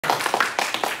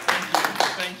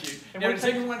Now, does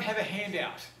everyone have a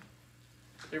handout?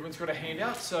 Everyone's got a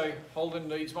handout, so Holden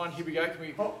needs one. Here we go. Can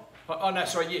we? Oh no,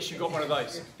 sorry. Yes, you've got one of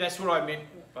those. That's what I meant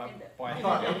by a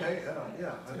handout. Okay,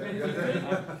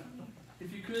 yeah.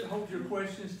 If you could hold your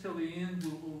questions till the end,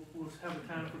 we'll have a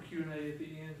time for Q&A at the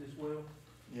end as well.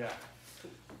 Yeah.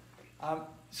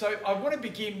 So I want to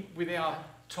begin with our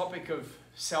topic of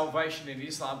salvation in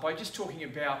Islam by just talking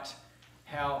about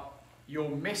how your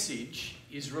message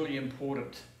is really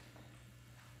important.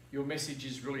 Your message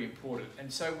is really important.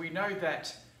 And so we know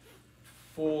that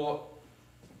for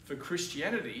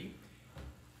Christianity,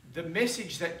 the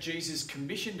message that Jesus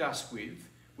commissioned us with,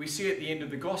 we see at the end of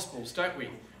the Gospels, don't we?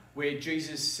 Where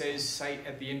Jesus says, say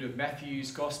at the end of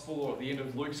Matthew's Gospel or at the end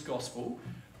of Luke's Gospel,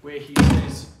 where he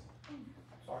says,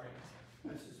 sorry,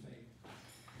 this is me,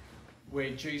 where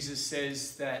Jesus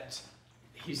says that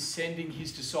he's sending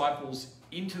his disciples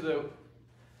into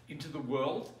the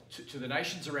world, to the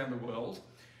nations around the world,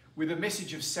 with a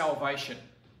message of salvation.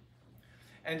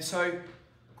 And so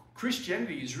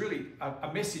Christianity is really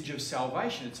a message of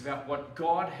salvation. It's about what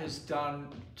God has done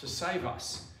to save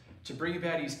us, to bring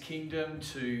about his kingdom,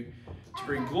 to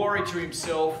bring glory to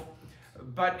himself.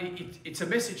 But it's a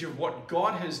message of what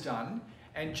God has done,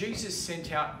 and Jesus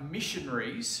sent out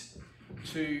missionaries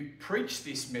to preach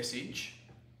this message.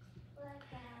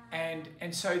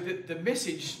 And so the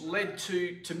message led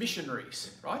to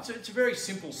missionaries, right? So it's a very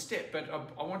simple step, but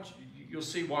you'll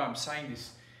see why I'm saying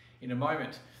this in a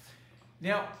moment.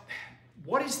 Now,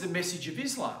 what is the message of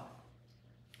Islam?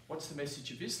 What's the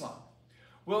message of Islam?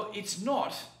 Well, it's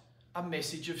not a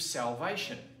message of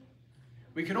salvation.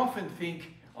 We can often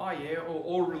think, oh yeah,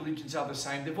 all religions are the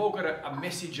same. They've all got a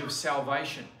message of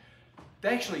salvation. They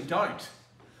actually don't,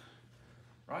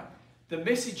 right? The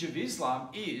message of Islam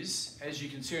is, as you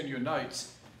can see on your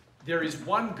notes, there is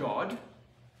one God,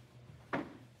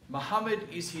 Muhammad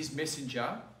is his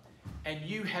messenger, and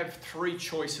you have three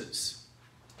choices.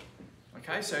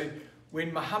 Okay, so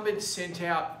when Muhammad sent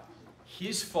out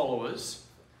his followers,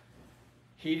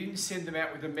 he didn't send them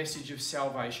out with a message of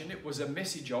salvation. It was a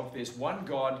message of there's one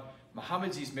God,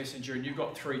 Muhammad's his messenger, and you've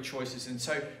got three choices. And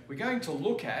so we're going to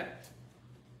look at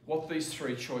what these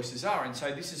three choices are. And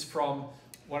so this is from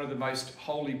one of the most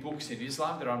holy books in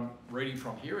Islam that I'm reading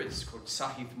from here. It's called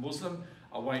Sahih Muslim.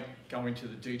 I won't go into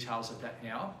the details of that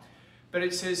now. But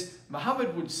it says,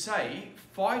 Muhammad would say,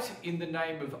 fight in the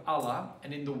name of Allah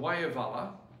and in the way of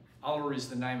Allah. Allah is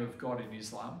the name of God in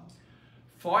Islam.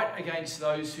 Fight against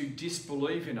those who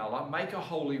disbelieve in Allah. Make a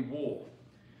holy war.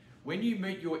 When you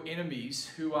meet your enemies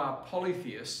who are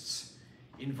polytheists,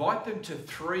 invite them to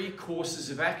three courses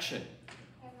of action.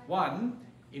 1,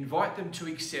 invite them to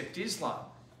accept Islam.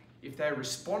 If they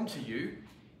respond to you,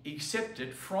 accept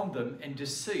it from them and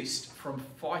desist from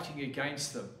fighting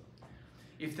against them.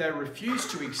 If they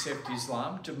refuse to accept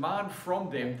Islam, demand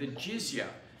from them the jizya.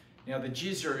 Now the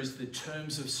jizya is the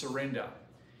terms of surrender.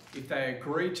 If they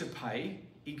agree to pay,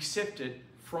 accept it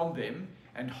from them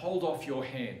and hold off your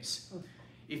hands.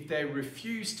 If they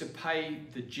refuse to pay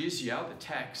the jizya, the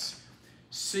tax,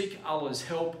 seek Allah's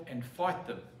help and fight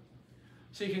them.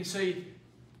 So you can see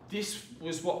this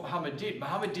was what Muhammad did.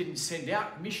 Muhammad didn't send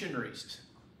out missionaries.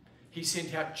 He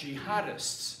sent out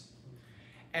jihadists.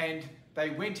 And they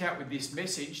went out with this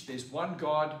message. There's one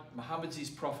God, Muhammad's his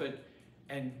prophet,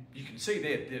 and you can see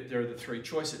there are the three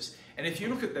choices. And if you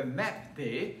look at the map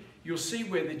there, you'll see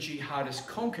where the jihadists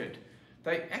conquered.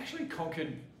 They actually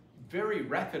conquered very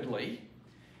rapidly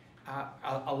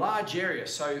a large area.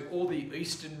 So all the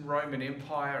Eastern Roman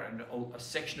Empire and a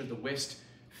section of the West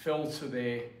fell to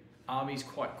their armies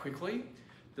quite quickly.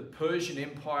 The Persian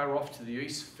Empire off to the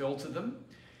east fell to them.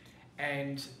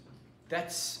 And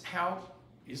that's how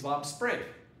Islam spread.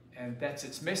 And that's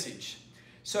its message.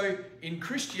 So in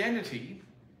Christianity,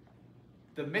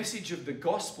 the message of the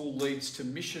gospel leads to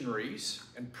missionaries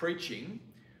and preaching,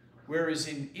 whereas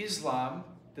in Islam,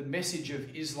 the message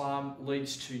of Islam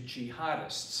leads to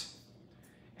jihadists.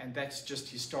 And that's just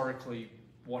historically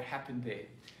what happened there.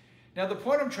 Now, the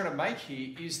point I'm trying to make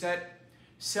here is that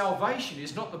salvation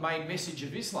is not the main message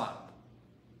of Islam.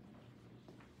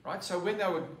 Right? So when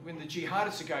the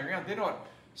jihadists are going around, they're not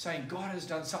saying God has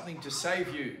done something to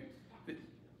save you.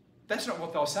 That's not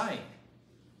what they're saying.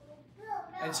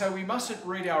 And so we mustn't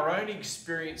read our own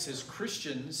experience as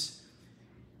Christians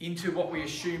into what we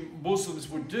assume Muslims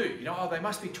would do. You know, oh, they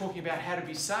must be talking about how to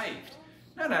be saved.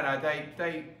 No,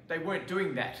 they weren't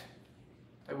doing that.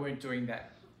 They weren't doing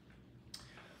that.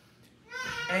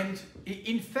 And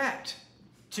in fact,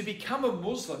 to become a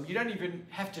Muslim, you don't even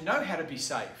have to know how to be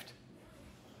saved.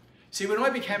 See, when I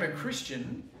became a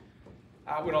Christian,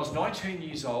 when I was 19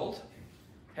 years old,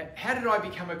 How did I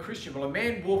become a Christian? Well, a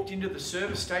man walked into the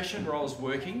service station where I was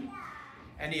working,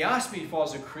 and he asked me if I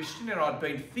was a Christian, and I'd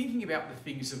been thinking about the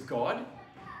things of God,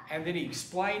 and then he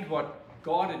explained what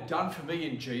God had done for me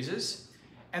in Jesus,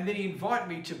 and then he invited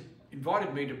me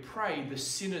to pray the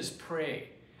sinner's prayer,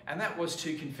 and that was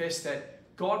to confess that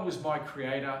God was my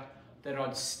creator, that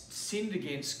I'd sinned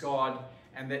against God,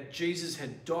 and that Jesus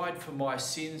had died for my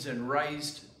sins and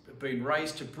been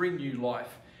raised to bring new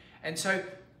life. And so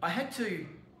I had to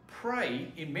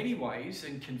pray in many ways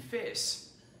and confess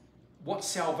what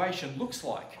salvation looks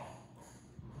like,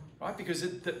 right? Because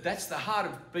that's the heart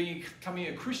of becoming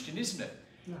a Christian, isn't it?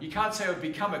 Yeah. You can't say I've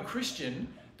become a Christian,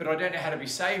 but I don't know how to be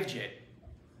saved yet,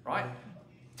 right?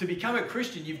 To become a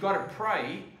Christian, you've got to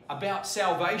pray about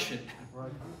salvation.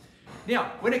 Right.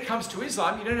 Now, when it comes to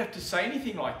Islam, you don't have to say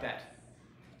anything like that.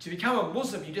 To become a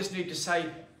Muslim, you just need to say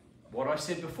what I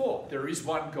said before. There is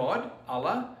one God,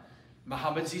 Allah,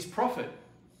 Muhammad's his prophet.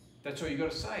 That's all you've got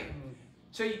to say.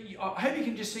 So I hope you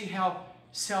can just see how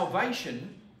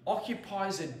salvation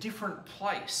occupies a different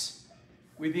place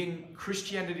within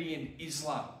Christianity and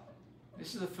Islam.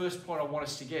 This is the first point I want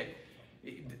us to get.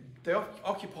 They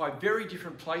occupy very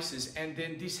different places, and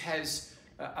then this has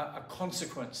a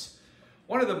consequence.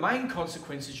 One of the main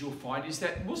consequences you'll find is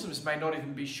that Muslims may not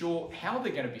even be sure how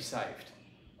they're going to be saved.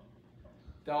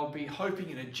 They'll be hoping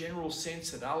in a general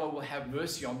sense that Allah will have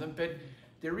mercy on them, but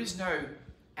there is no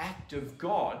act of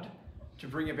God to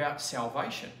bring about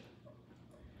salvation.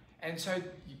 And so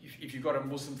if you've got a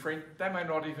Muslim friend, they may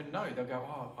not even know. They'll go,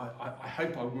 oh, I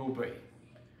hope I will be.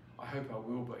 I hope I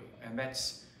will be. And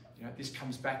that's, this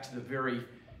comes back to the very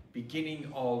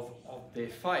beginning of their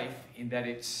faith, in that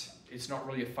it's not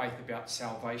really a faith about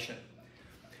salvation.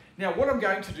 Now, what I'm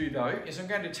going to do, though, is I'm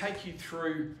going to take you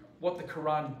through what the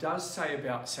Quran does say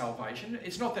about salvation.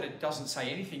 It's not that it doesn't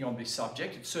say anything on this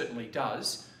subject. It certainly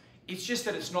does. It's just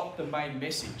that it's not the main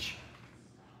message.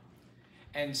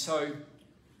 And so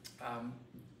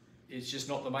it's just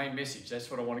not the main message. That's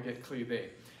what I want to get clear there.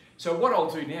 So what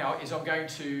I'll do now is I'm going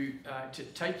to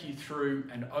take you through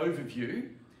an overview,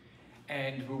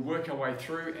 and we'll work our way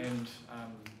through, and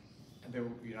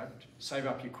then save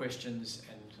up your questions,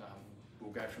 and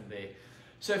we'll go from there.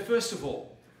 So first of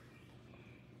all,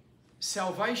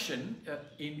 salvation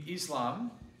in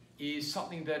Islam is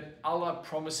something that Allah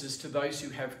promises to those who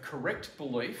have correct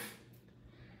belief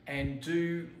and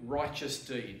do righteous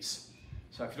deeds.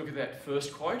 So if you look at that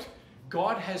first quote,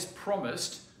 God has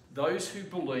promised those who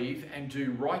believe and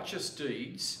do righteous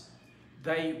deeds,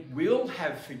 they will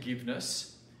have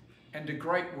forgiveness and a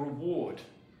great reward.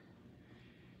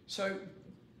 So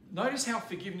notice how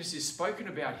forgiveness is spoken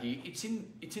about here. It's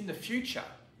in the future.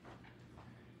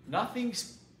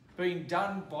 Nothing's been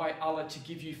done by Allah to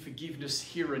give you forgiveness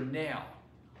here and now.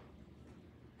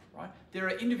 Right? There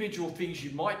are individual things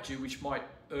you might do which might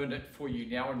earn it for you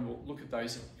now, and we'll look at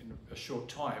those in a short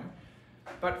time.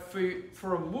 But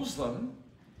for a Muslim,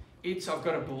 it's I've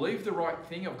got to believe the right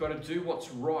thing, I've got to do what's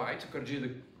right, I've got to do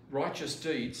the righteous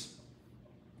deeds.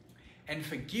 And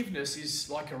forgiveness is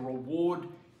like a reward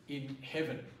in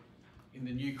heaven, in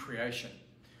the new creation.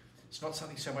 It's not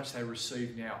something so much they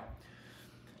receive now.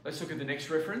 Let's look at the next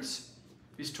reference.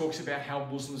 This talks about how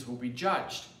Muslims will be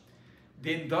judged.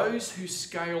 Then those whose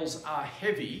scales are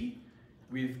heavy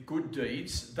with good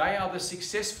deeds, they are the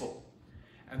successful.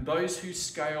 And those whose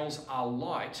scales are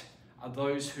light are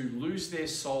those who lose their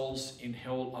souls in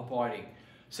hell abiding.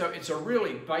 So it's a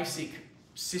really basic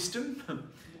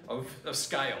system of a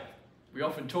scale. We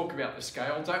often talk about the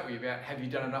scale, don't we? About have you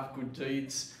done enough good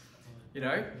deeds,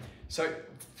 So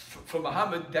for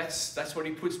Muhammad, that's what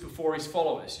he puts before his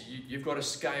followers. You've got a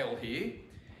scale here,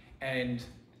 and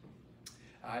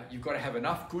you've got to have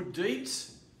enough good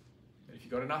deeds. If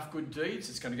you've got enough good deeds,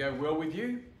 it's going to go well with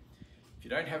you. If you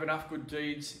don't have enough good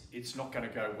deeds, it's not going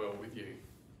to go well with you.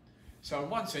 So in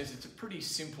one sense, it's a pretty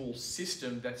simple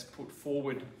system that's put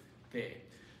forward there.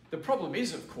 The problem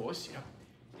is, of course,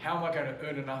 how am I going to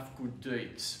earn enough good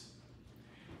deeds?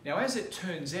 Now, as it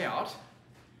turns out,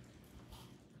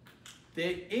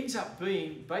 there ends up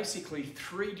being basically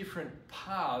 3 different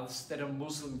paths that a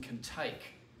Muslim can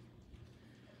take.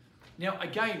 Now,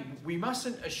 again, we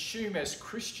mustn't assume as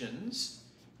Christians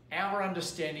our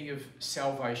understanding of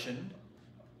salvation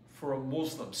for a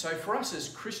Muslim. So for us as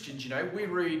Christians, we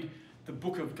read the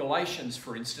book of Galatians,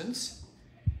 for instance,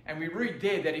 and we read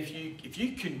there that if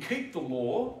you can keep the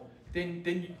law,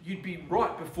 then you'd be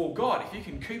right before God. If you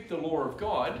can keep the law of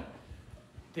God,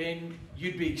 then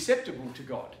you'd be acceptable to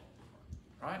God,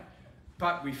 right?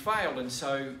 But we fail, and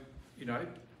so,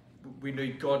 we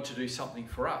need God to do something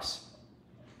for us.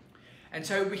 And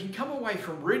so we can come away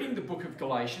from reading the book of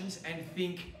Galatians and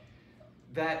think,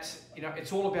 that,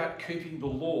 it's all about keeping the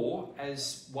law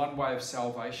as one way of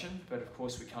salvation, but of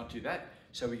course we can't do that,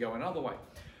 so we go another way.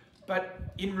 But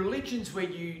in religions where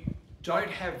you don't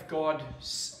have God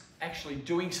actually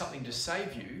doing something to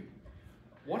save you,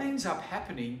 what ends up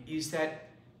happening is that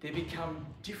there become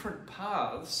different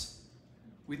paths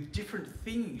with different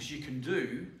things you can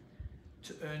do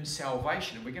to earn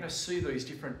salvation. And we're going to see these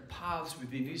different paths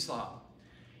within Islam.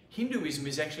 Hinduism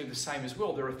is actually the same as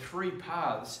well. There are 3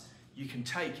 paths you can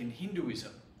take in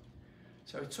Hinduism.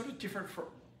 So it's sort of different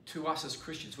to us as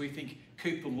Christians. We think,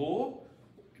 keep the law.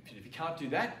 If you can't do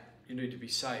that, you need to be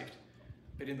saved.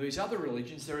 But in these other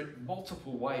religions, there are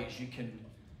multiple ways you can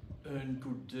earn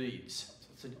good deeds.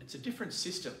 So it's a different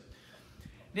system.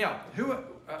 Now,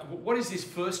 what is this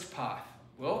first path?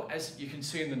 Well, as you can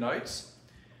see in the notes,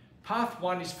 path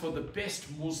 1 is for the best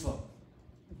Muslim.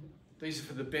 These are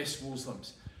for the best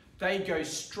Muslims. They go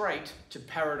straight to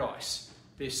paradise.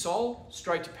 Their soul,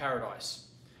 straight to paradise.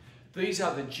 These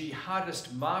are the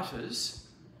jihadist martyrs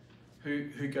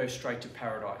who go straight to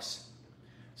paradise.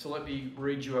 So let me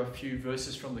read you a few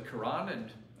verses from the Quran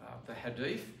and the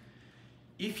Hadith.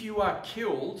 If you are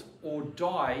killed or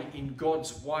die in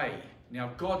God's way.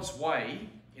 Now, God's way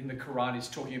in the Quran is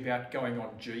talking about going on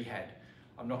jihad.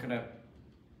 I'm not going to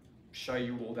show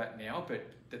you all that now, but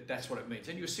that's what it means.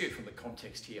 And you'll see it from the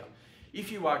context here.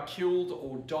 If you are killed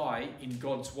or die in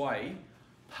God's way,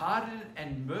 pardon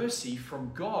and mercy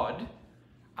from God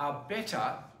are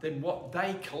better than what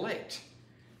they collect.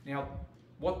 Now,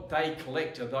 what they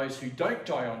collect are those who don't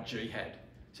die on jihad.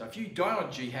 So if you die on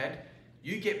jihad,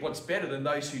 you get what's better than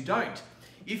those who don't.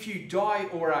 If you die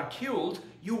or are killed,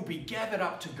 you'll be gathered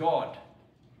up to God.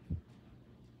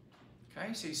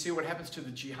 Okay, so you see what happens to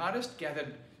the jihadist,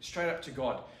 gathered straight up to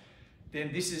God.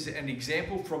 Then this is an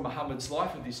example from Muhammad's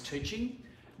life of this teaching.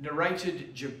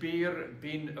 Narrated Jabir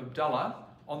bin Abdullah,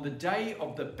 on the day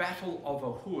of the Battle of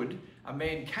Uhud, a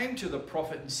man came to the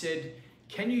Prophet and said,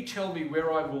 "Can you tell me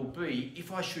where I will be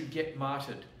if I should get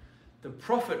martyred?" The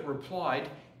Prophet replied,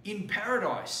 "In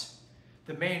paradise."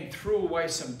 The man threw away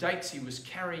some dates he was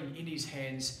carrying in his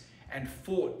hands and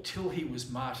fought till he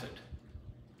was martyred.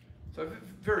 So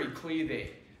very clear there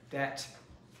that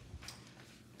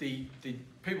the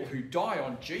people who die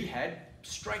on jihad,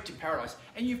 straight to paradise.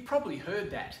 And you've probably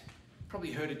heard that.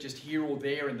 Probably heard it just here or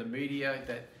there in the media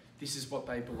that this is what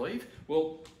they believe.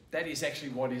 Well, that is actually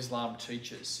what Islam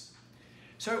teaches.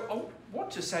 So I want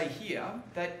to say here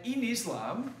that in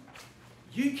Islam,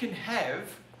 you can have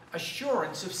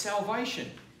assurance of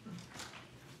salvation.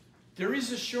 There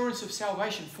is assurance of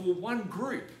salvation for one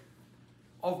group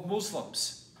of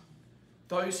Muslims,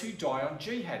 those who die on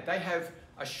jihad. They have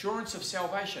assurance of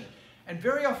salvation. And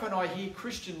very often I hear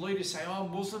Christian leaders say, oh,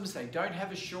 Muslims, they don't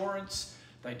have assurance.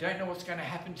 They don't know what's going to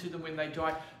happen to them when they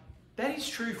die. That is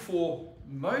true for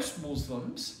most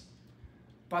Muslims,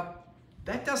 but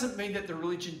that doesn't mean that the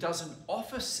religion doesn't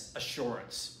offer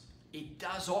assurance. It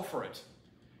does offer it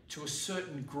to a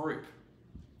certain group.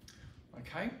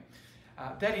 Okay?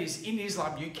 That is, in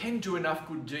Islam, you can do enough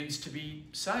good deeds to be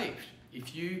saved.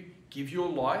 If you give your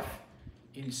life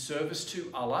in service to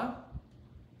Allah,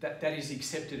 that is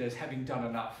accepted as having done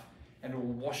enough, and it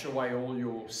will wash away all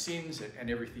your sins and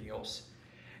everything else.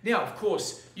 Now, of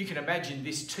course, you can imagine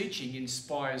this teaching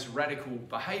inspires radical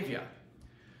behaviour.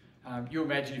 You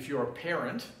imagine if you're a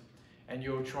parent and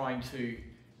you're trying to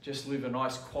just live a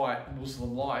nice, quiet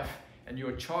Muslim life, and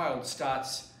your child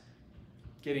starts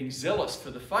getting zealous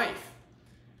for the faith.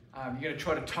 You're going to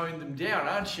try to tone them down,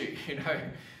 aren't you?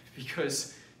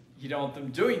 Because you don't want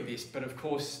them doing this. But of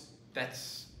course,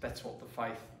 that's what the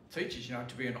faith teaches.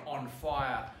 To be an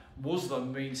on-fire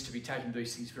Muslim means to be taking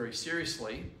these things very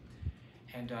seriously,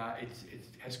 and it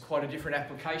has quite a different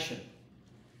application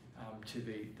to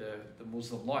the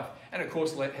Muslim life. And of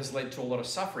course, has led to a lot of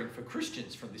suffering for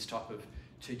Christians from this type of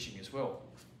teaching as well.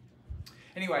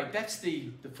 Anyway, that's the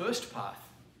first path.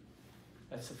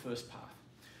 That's the first path.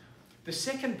 The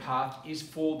second path is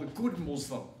for the good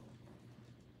Muslim.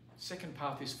 Second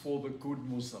path is for the good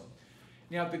Muslim.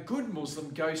 Now, the good Muslim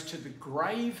goes to the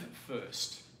grave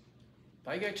first.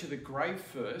 They go to the grave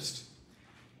first,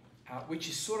 which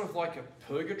is sort of like a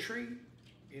purgatory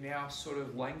in our sort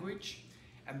of language,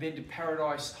 and then to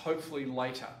paradise hopefully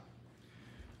later.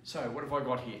 So, what have I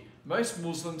got here? Most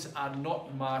Muslims are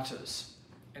not martyrs,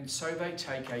 and so they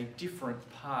take a different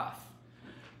path.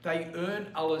 They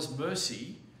earn Allah's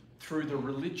mercy through the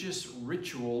religious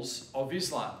rituals of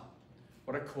Islam,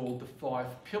 what are called the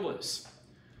 5 pillars.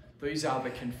 These are the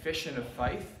confession of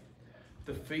faith,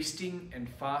 the feasting and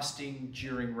fasting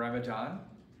during Ramadan,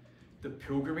 the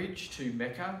pilgrimage to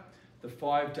Mecca, the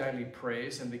 5 daily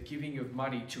prayers, and the giving of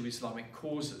money to Islamic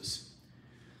causes.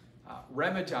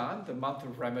 Ramadan, the month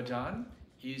of Ramadan,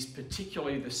 is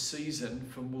particularly the season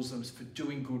for Muslims for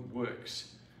doing good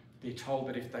works. They're told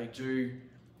that if they do,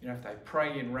 if they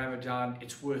pray in Ramadan,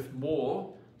 it's worth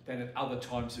more than at other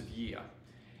times of year.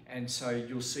 And so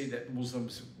you'll see that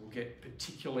Muslims will get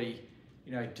particularly,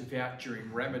 devout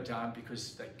during Ramadan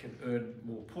because they can earn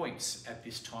more points at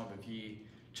this time of year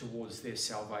towards their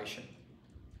salvation.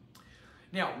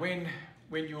 Now, when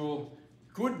your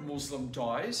good Muslim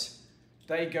dies,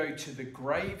 they go to the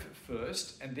grave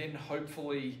first and then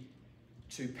hopefully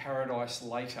to paradise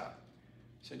later.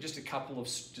 So just a couple of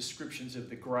descriptions of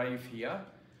the grave here.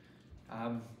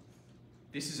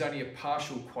 This is only a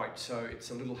partial quote, so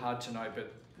it's a little hard to know,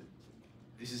 but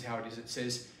this is how it is. It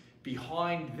says,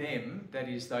 behind them, that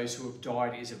is those who have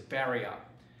died, is a barrier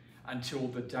until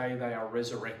the day they are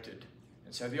resurrected.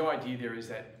 And so the idea there is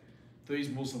that these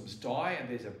Muslims die and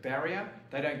there's a barrier.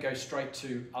 They don't go straight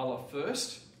to Allah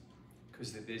first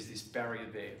because there's this barrier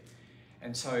there.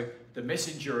 And so the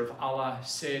messenger of Allah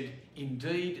said,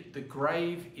 indeed, the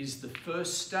grave is the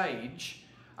first stage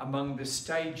among the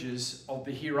stages of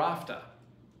the hereafter.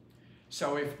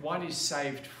 So if one is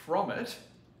saved from it,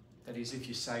 that is, if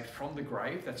you're saved from the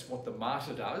grave, that's what the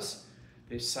martyr does,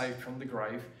 they're saved from the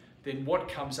grave, then what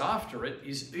comes after it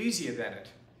is easier than it.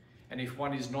 And if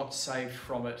one is not saved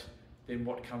from it, then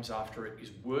what comes after it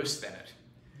is worse than it.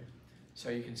 So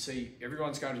you can see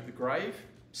everyone's going to the grave,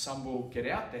 some will get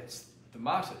out, that's the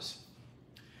martyrs.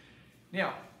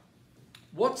 Now,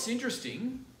 what's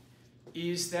interesting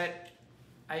is that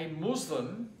a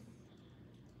Muslim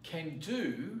can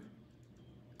do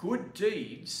good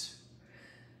deeds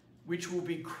which will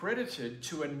be credited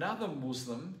to another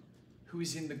Muslim who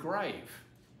is in the grave.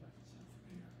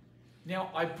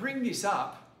 Now, I bring this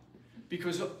up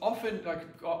because often,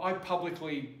 I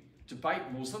publicly debate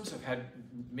Muslims. I've had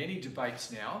many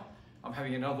debates now. I'm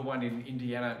having another one in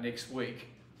Indiana next week.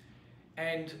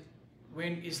 And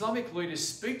when Islamic leaders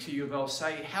speak to you, they'll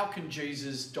say, how can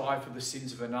Jesus die for the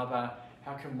sins of another?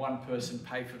 How can one person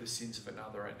pay for the sins of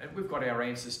another? And we've got our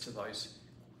answers to those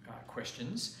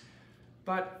questions.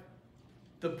 But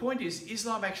the point is,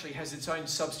 Islam actually has its own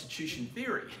substitution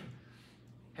theory,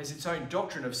 has its own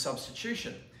doctrine of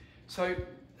substitution. So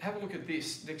have a look at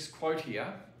this next quote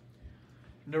here.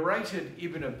 Narrated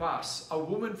Ibn Abbas, a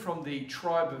woman from the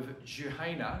tribe of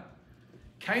Juhayna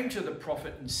came to the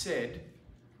Prophet and said,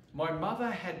 my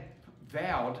mother had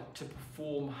vowed to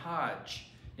perform Hajj.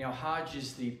 Now, Hajj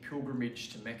is the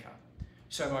pilgrimage to Mecca.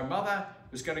 So my mother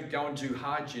was going to go and do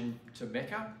Hajj to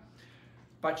Mecca,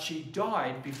 but she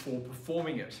died before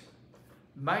performing it.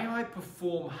 May I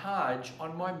perform Hajj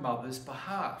on my mother's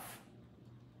behalf?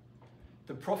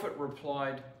 The Prophet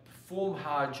replied, perform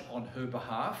Hajj on her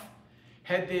behalf.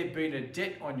 Had there been a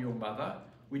debt on your mother,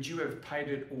 would you have paid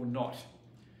it or not?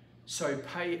 So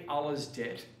pay Allah's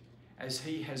debt, as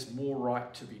he has more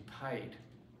right to be paid.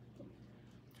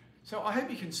 So I hope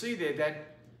you can see there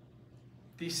that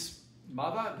this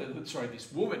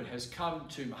woman has come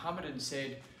to Muhammad and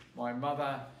said, my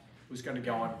mother was going to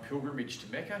go on pilgrimage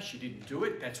to Mecca. She didn't do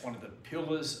it. That's one of the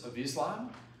pillars of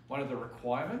Islam, one of the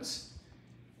requirements.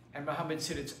 And Muhammad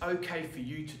said, it's okay for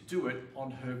you to do it on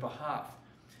her behalf.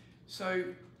 So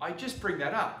I just bring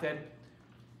that up, that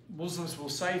Muslims will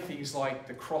say things like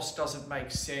the cross doesn't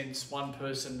make sense, one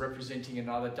person representing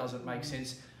another doesn't make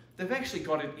sense. They've actually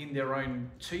got it in their own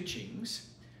teachings,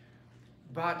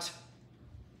 but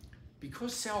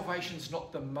because salvation's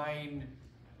not the main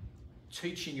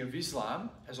teaching of Islam,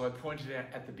 as I pointed out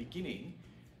at the beginning,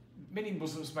 many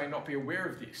Muslims may not be aware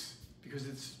of this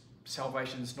because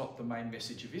salvation is not the main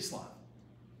message of Islam.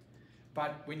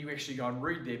 But when you actually go and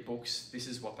read their books, this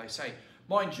is what they say.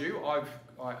 Mind you,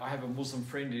 I have a Muslim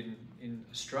friend in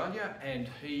Australia, and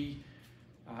he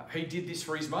did this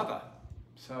for his mother.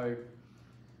 So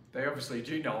they obviously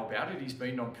do know about it. He's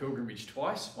been on pilgrimage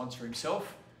twice, once for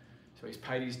himself. So he's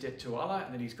paid his debt to Allah,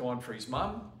 and then he's gone for his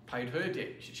mum, paid her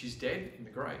debt. She's dead in the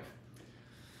grave.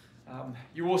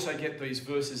 You also get these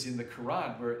verses in the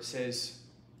Quran where it says,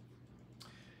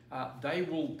 they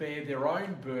will bear their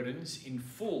own burdens in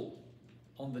full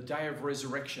on the day of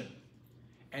resurrection,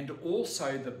 and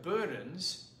also the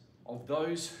burdens of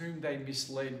those whom they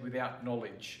misled without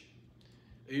knowledge.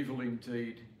 Evil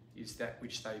indeed is that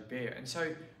which they bear. And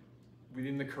so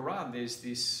within the Quran, there's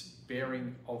this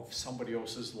bearing of somebody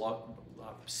else's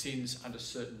sins under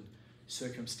certain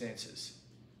circumstances.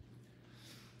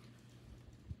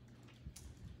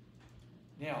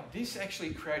 Now, this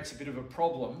actually creates a bit of a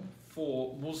problem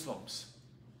for Muslims,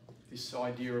 this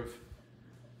idea of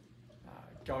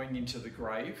going into the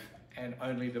grave and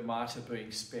only the martyr being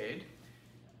spared.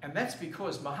 And that's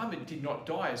because Muhammad did not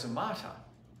die as a martyr.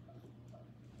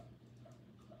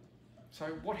 So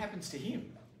what happens to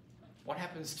him? What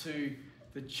happens to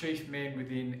the chief man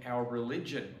within our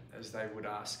religion, as they would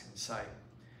ask and say?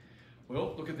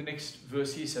 Well, look at the next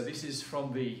verse here. So this is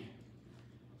from the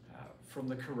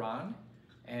Quran,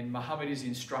 and Muhammad is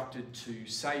instructed to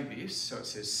say this. So it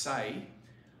says, say,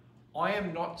 I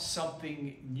am not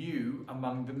something new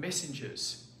among the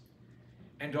messengers,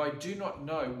 and I do not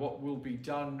know what will be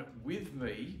done with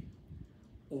me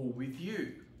or with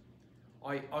you.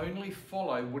 I only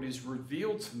follow what is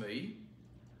revealed to me.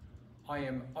 I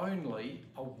am only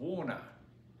a warner.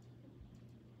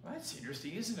 Well, that's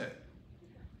interesting, isn't it?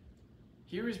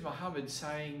 Here is Muhammad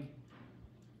saying,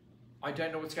 I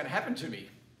don't know what's going to happen to me.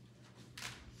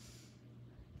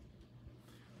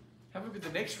 Have a look at the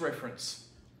next reference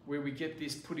where we get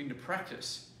this put into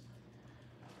practice.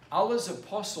 Allah's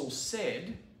apostle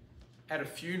said at a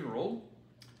funeral,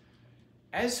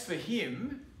 as for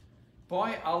him,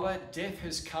 by Allah, death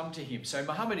has come to him. So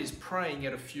Muhammad is praying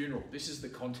at a funeral. This is the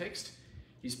context.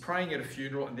 He's praying at a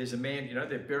funeral and there's a man,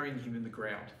 they're burying him in the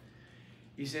ground.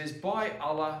 He says, by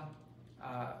Allah,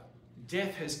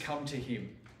 death has come to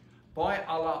him. By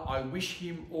Allah, I wish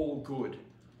him all good.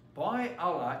 By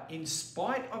Allah, in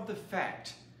spite of the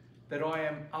fact that I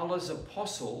am Allah's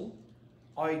apostle,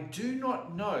 I do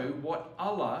not know what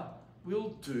Allah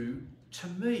will do to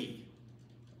me.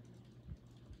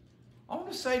 I want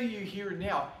to say to you here and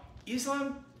now,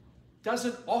 Islam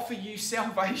doesn't offer you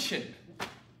salvation.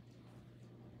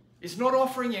 It's not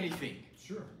offering anything.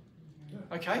 Sure.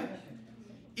 Yeah. Okay?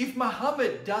 If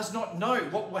Muhammad does not know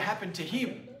what will happen to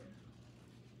him,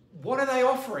 what are they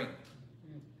offering?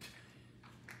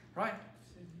 Right?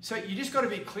 So you just got to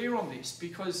be clear on this,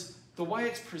 because the way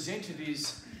it's presented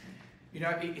is,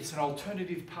 it's an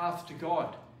alternative path to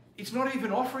God. It's not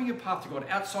even offering a path to God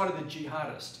outside of the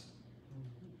jihadist.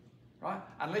 Right?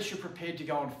 Unless you're prepared to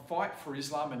go and fight for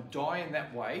Islam and die in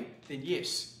that way, then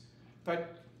yes.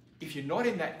 But if you're not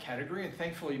in that category, and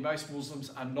thankfully most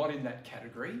Muslims are not in that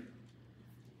category,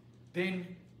 then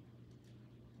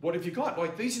what have you got?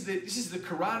 Like this is the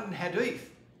Quran and Hadith.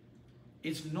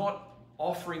 It's not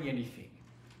offering anything.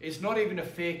 It's not even a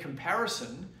fair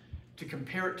comparison to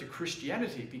compare it to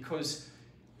Christianity, because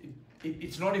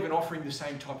it's not even offering the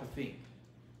same type of thing.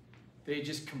 They're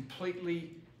just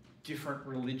completely different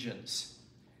religions.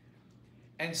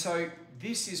 And so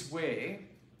this is where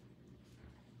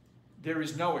there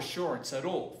is no assurance at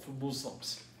all for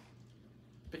Muslims.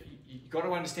 But you've got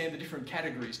to understand the different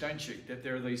categories, don't you? That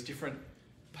there are these different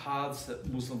paths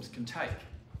that Muslims can take.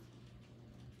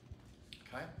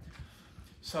 Okay?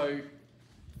 So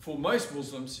for most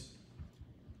Muslims,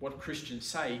 what Christians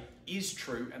say is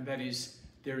true, and that is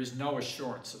there is no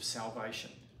assurance of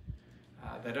salvation.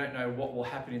 They don't know what will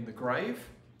happen in the grave.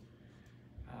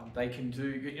 They can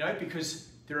do, because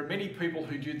there are many people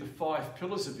who do the 5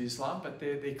 pillars of Islam, but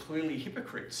they're clearly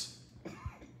hypocrites.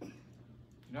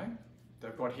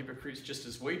 They've got hypocrites just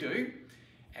as we do,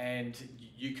 and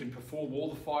you can perform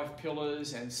all the 5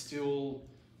 pillars and still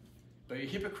be a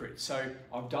hypocrite. So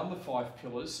I've done the 5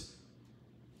 pillars,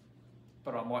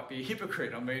 but I might be a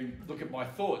hypocrite. I mean, look at my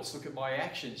thoughts, look at my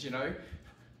actions,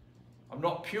 I'm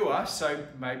not pure, so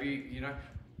maybe,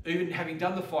 even having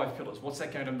done the 5 pillars, what's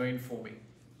that going to mean for me?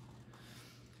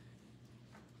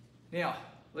 Now,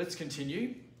 let's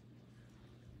continue.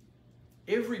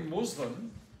 Every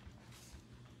Muslim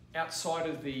outside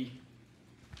of the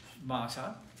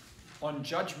martyr on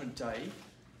Judgment Day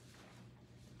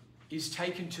is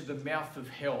taken to the mouth of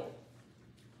hell.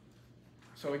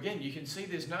 So again, you can see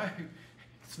it's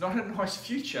not a nice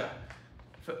future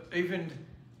for even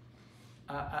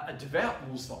a devout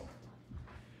Muslim.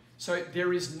 So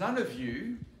there is none of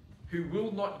you who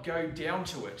will not go down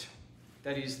to it,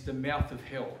 that is the mouth of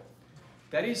hell.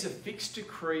 That is a fixed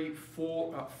decree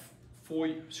for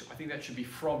you. I think that should be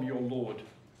from your Lord.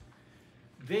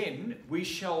 Then we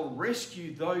shall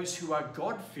rescue those who are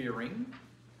God-fearing,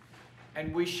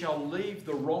 and we shall leave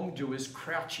the wrongdoers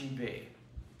crouching there.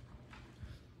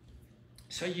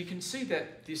 So you can see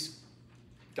that this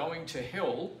going to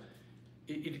hell,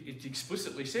 it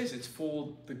explicitly says it's for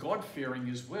the God-fearing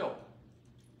as well.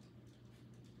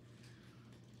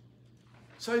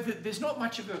 So there's not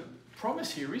much of a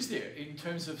promise here, is there, in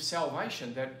terms of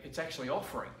salvation that it's actually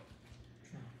offering.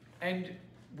 And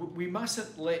we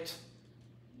mustn't let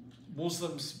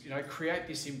Muslims, create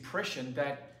this impression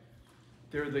that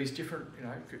there are these different,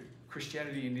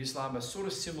 Christianity and Islam are sort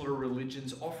of similar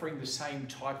religions offering the same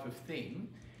type of thing.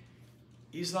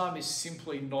 Islam is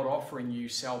simply not offering you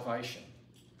salvation.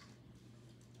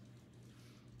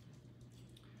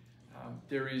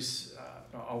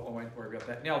 I won't worry about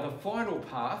that. Now, the final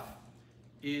path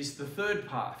is the third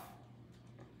path.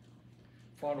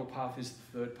 final path is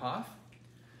the third path.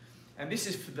 And this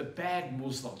is for the bad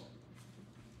Muslim.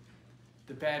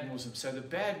 The bad Muslim. So the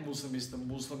bad Muslim is the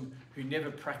Muslim who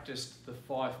never practiced the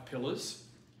 5 pillars.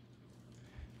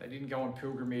 They didn't go on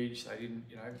pilgrimage. They didn't,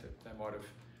 they might have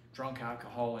drunk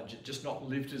alcohol and just not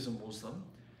lived as a Muslim.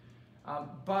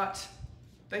 But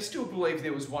they still believed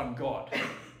there was one God,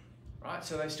 right?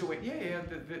 So they still went,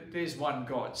 there's one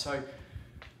God. So,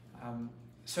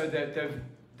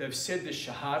 they've said the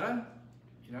Shahada,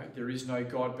 there is no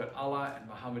God but Allah and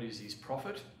Muhammad is his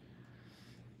prophet.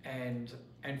 And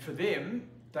for them,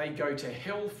 they go to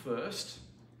hell first,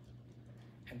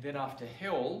 and then after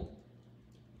hell,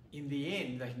 in the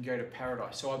end, they can go to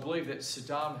paradise. So I believe that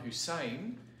Saddam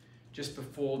Hussein, just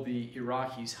before the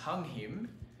Iraqis hung him,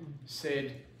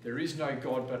 said, there is no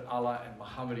God but Allah and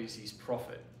Muhammad is his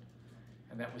prophet.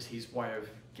 And that was his way of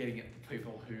getting at the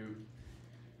people who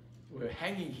were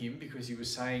hanging him, because he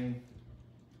was saying,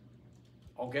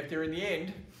 I'll get there in the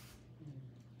end.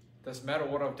 Doesn't matter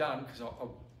what I've done, because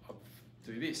I'll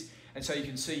do this. And so you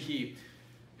can see here,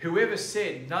 whoever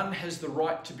said none has the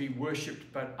right to be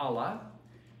worshipped but Allah,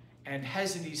 and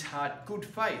has in his heart good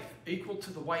faith equal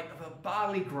to the weight of a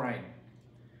barley grain,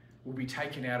 will be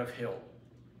taken out of hell.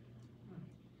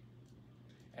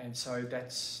 And so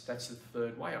that's the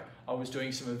third way. I was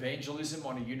doing some evangelism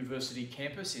on a university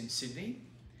campus in Sydney,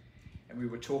 and we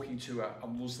were talking to a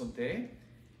Muslim there,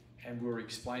 and we were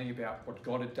explaining about what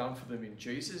God had done for them in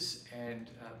Jesus,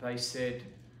 and they said,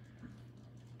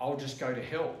 I'll just go to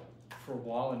hell for a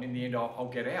while, and in the end I'll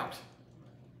get out.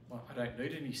 Well, I don't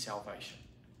need any salvation.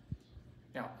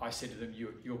 Now, I said to them,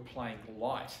 you're playing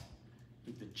light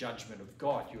with the judgment of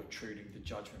God. You're treating the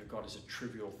judgment of God as a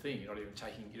trivial thing. You're not even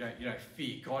taking, you don't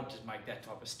fear God to make that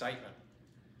type of statement.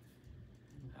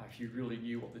 If you really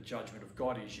knew what the judgment of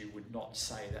God is, you would not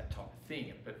say that type of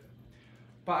thing.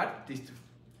 But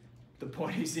the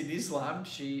point is, in Islam,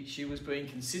 she was being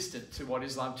consistent to what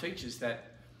Islam teaches, that,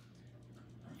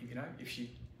 if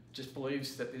she just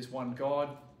believes that there's one God,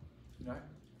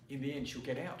 in the end she'll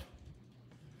get out.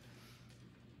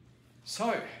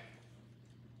 So,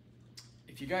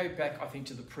 if you go back, I think,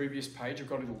 to the previous page, I've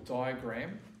got a little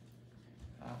diagram.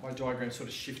 My diagram sort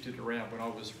of shifted around when I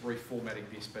was reformatting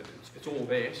this, but it's all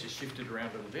there. It's just shifted around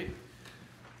a little bit.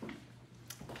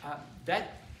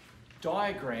 That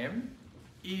diagram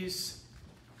is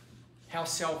how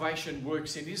salvation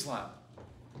works in Islam.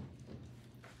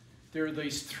 There are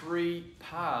these 3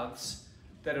 paths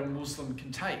that a Muslim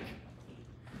can take.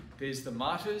 There's the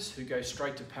martyrs who go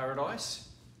straight to paradise.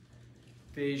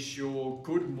 There's your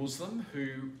good Muslim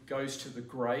who goes to the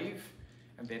grave,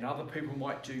 and then other people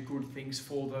might do good things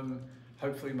for them.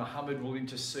 Hopefully Muhammad will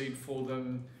intercede for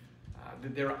them.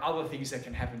 There are other things that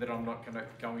can happen that I'm not going to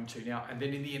go into now. And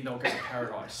then in the end, they'll go to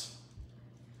paradise.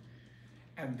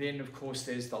 And then, of course,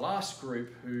 there's the last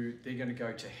group who they're going to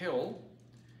go to hell.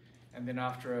 And then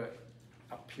after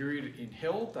a period in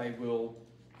hell, they will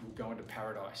go into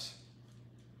paradise.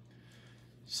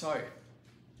 So,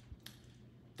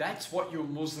 that's what your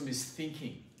Muslim is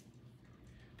thinking.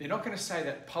 They're not going to say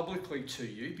that publicly to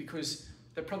you, because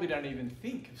they probably don't even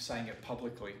think of saying it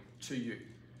publicly to you.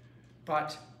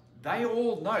 But they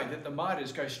all know that the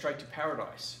martyrs go straight to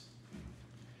paradise.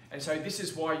 And so this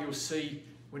is why you'll see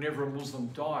whenever a Muslim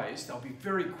dies, they'll be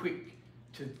very quick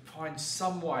to find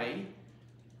some way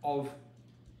of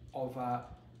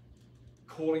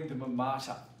calling them a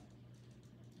martyr.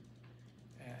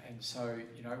 And so,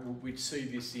 we'd see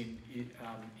this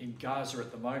in Gaza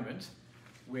at the moment,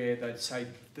 where they'd say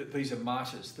that these are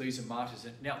martyrs,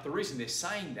 And now the reason they're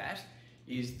saying that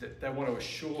is that they want to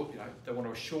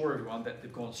assure everyone that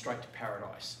they've gone straight to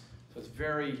paradise. So it's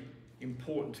very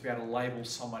important to be able to label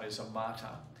someone as a martyr,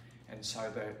 and so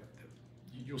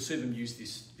you'll see them use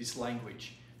this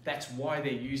language. That's why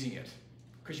they're using it,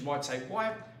 because you might say,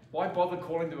 why bother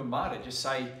calling them a martyr? Just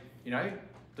say,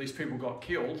 these people got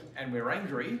killed and we're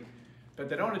angry, but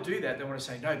they don't want to do that. They want to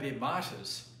say, no, they're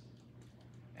martyrs.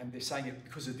 And they're saying it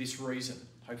because of this reason.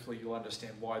 Hopefully you'll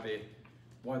understand why they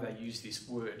use this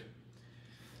word.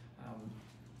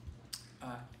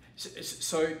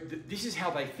 This is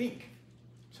how they think.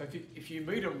 So if you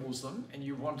meet a Muslim and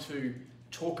you want to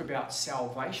talk about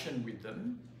salvation with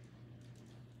them,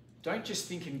 don't just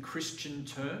think in Christian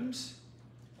terms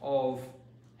of,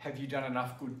 have you done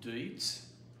enough good deeds?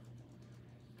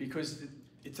 Because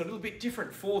it's a little bit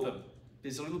different for them.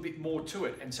 There's a little bit more to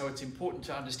it. And so it's important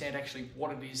to understand actually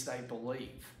what it is they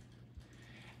believe.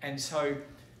 And so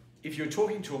if you're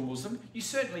talking to a Muslim, you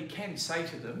certainly can say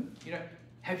to them,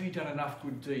 have you done enough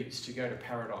good deeds to go to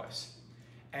paradise?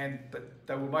 But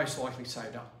they will most likely say,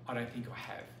 no, I don't think I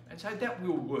have. And so that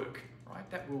will work, right?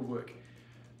 That will work.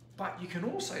 But you can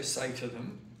also say to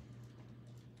them,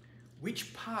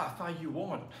 which path are you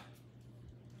on?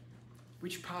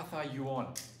 Which path are you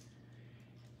on?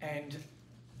 And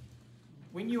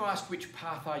when you ask which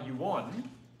path are you on,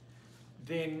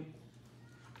 then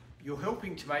you're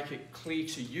helping to make it clear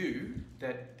to you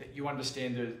that you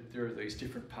understand that there are these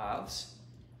different paths.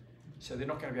 So they're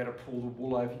not going to be able to pull the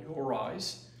wool over your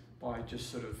eyes by just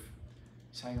sort of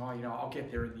saying, oh, you know, I'll get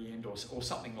there in the end, or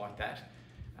something like that.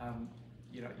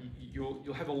 You know,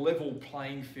 you'll have a level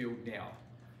playing field now.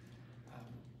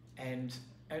 And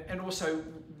also,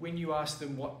 when you ask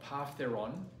them what path they're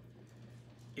on,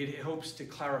 it helps to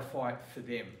clarify it for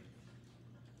them,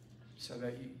 so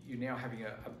that you're now having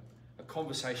a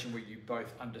conversation where you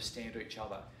both understand each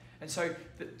other. And so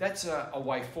that's a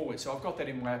way forward. So I've got that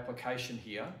in my application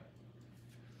here.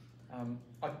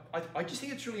 I just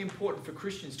think it's really important for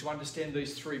Christians to understand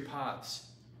these three paths,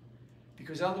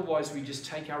 because otherwise we just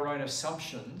take our own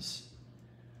assumptions,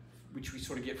 which we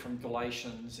sort of get from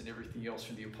Galatians and everything else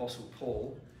from the Apostle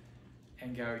Paul,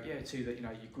 and go, yeah, it's either, you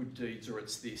know, your good deeds or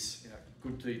it's this, you know,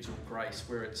 good deeds or grace,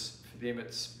 where it's, for them,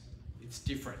 it's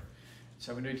different.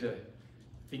 So we need to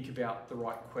think about the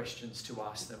right questions to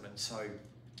ask them. And so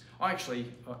I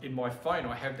actually, in my phone,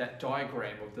 I have that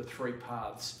diagram of the three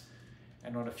paths.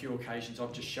 And on a few occasions,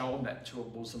 I've just shown that to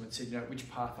a Muslim and said, you know, which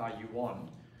path are you on?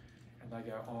 And they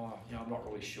go, oh, you know, I'm not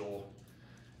really sure.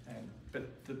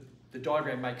 But the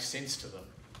diagram makes sense to them,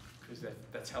 because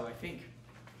that's how they think.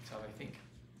 That's how they think.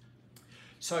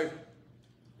 So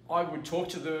I would talk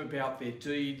to them about their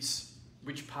deeds,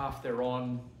 which path they're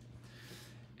on,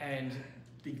 and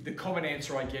the common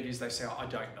answer I get is they say, I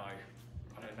don't know.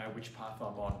 I don't know which path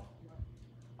I'm on.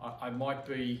 I might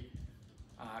be,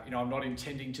 you know, I'm not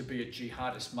intending to be a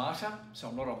jihadist martyr, so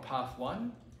I'm not on path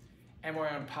 1. Am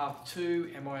I on path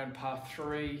 2? Am I on path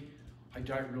 3? I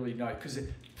don't really know, because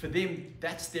for them,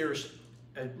 that's their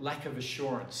lack of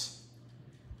assurance.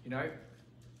 You know,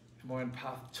 am I on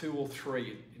path 2 or 3?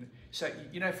 You know, so,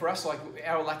 you know, for us, like,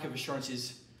 our lack of assurance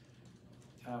is,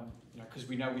 you know, because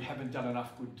we know we haven't done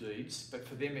enough good deeds, but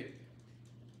for them,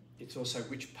 it's also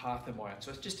which path am I on?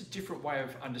 So it's just a different way of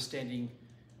understanding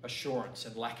assurance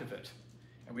and lack of it.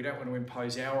 And we don't want to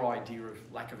impose our idea of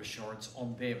lack of assurance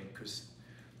on them, because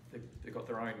they've got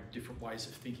their own different ways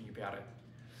of thinking about it.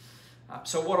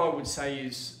 So what I would say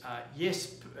is,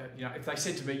 yes, you know, if they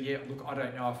said to me, yeah, look, I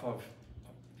don't know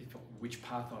which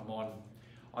path I'm on,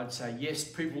 I'd say, yes,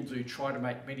 people do try to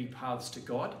make many paths to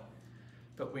God,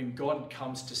 but when God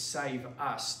comes to save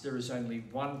us, there is only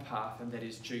one path, and that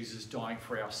is Jesus dying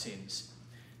for our sins.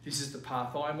 This is the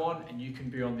path I'm on, and you can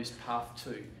be on this path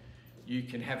too. You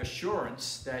can have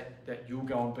assurance that you'll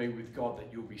go and be with God, that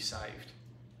you'll be saved.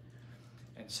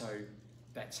 And so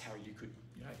that's how you could,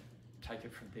 you know, take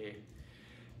it from there.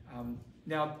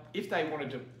 Now, if they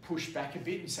wanted to push back a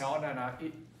bit and say, oh, no,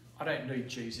 I don't need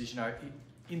Jesus, you know,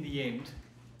 in the end,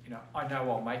 you know, I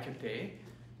know I'll make it there,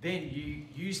 then you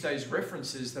use those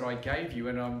references that I gave you,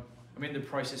 and I'm in the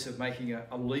process of making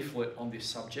a leaflet on this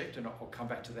subject, and I'll come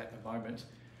back to that in a moment.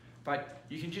 But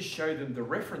you can just show them the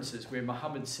references where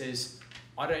Muhammad says,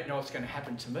 I don't know what's going to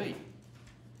happen to me.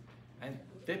 And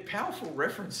they're powerful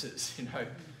references, you know,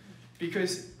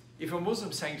 because if a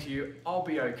Muslim's saying to you, I'll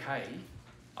be okay,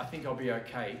 I think I'll be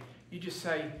okay, you just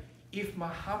say, if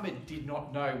Muhammad did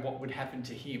not know what would happen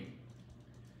to him,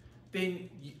 then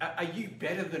are you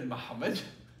better than Muhammad?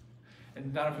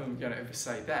 And none of them are going to ever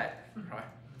say that, right?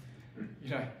 You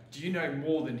know, do you know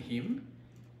more than him?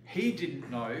 He didn't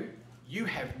know. You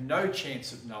have no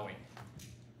chance of knowing.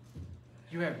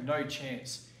 You have no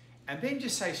chance. And then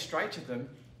just say straight to them,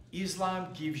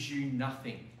 Islam gives you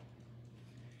nothing.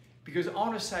 Because I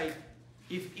want to say,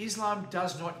 if Islam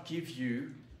does not give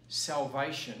you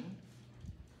salvation,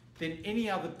 then any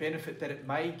other benefit that it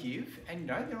may give, and you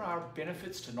know, there are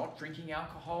benefits to not drinking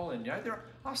alcohol, and you know, there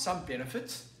are some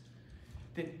benefits,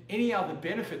 then any other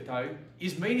benefit, though,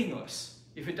 is meaningless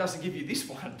if it doesn't give you this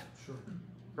one. Sure.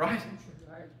 Right?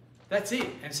 That's it.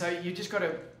 And so you just got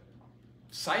to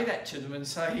say that to them and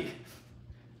say,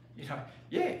 you know,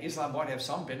 yeah, Islam might have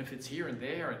some benefits here and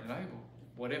there, and you know,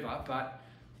 whatever, but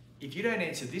if you don't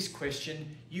answer this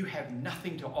question, you have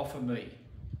nothing to offer me.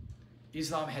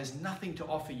 Islam has nothing to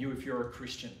offer you if you're a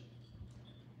Christian.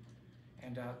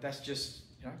 And that's just,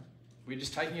 you know, we're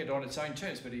just taking it on its own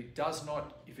terms, but it does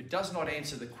not, if it does not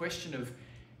answer the question of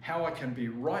how I can be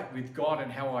right with God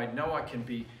and how I know I can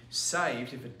be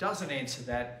saved, if it doesn't answer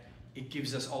that, it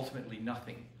gives us ultimately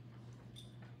nothing.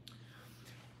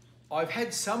 I've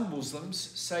had some Muslims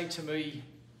say to me,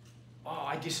 oh,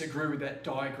 I disagree with that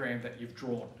diagram that you've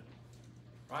drawn.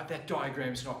 Right? That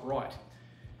diagram's not right.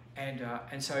 And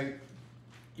so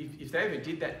if they ever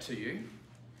did that to you,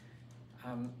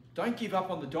 don't give up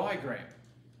on the diagram,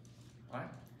 right?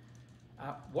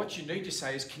 What you need to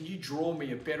say is, can you draw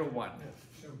me a better one?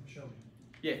 Yeah, show me.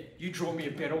 Yeah, you draw me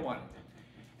a better one.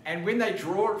 And when they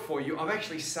draw it for you, I've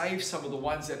actually saved some of the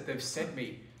ones that they've sent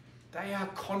me. They are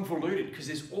convoluted because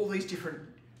there's all these different,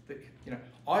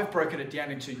 I've broken it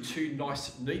down into 2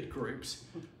 nice, neat groups,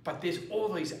 but there's all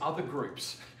these other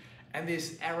groups. And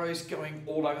there's arrows going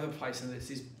all over the place, and there's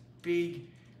this big,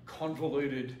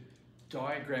 convoluted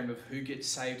diagram of who gets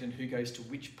saved and who goes to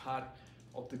which part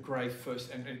of the grave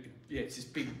first. And it's this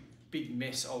big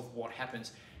mess of what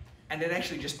happens. And it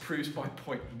actually just proves my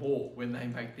point more when they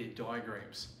make their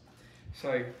diagrams.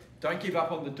 So don't give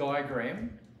up on the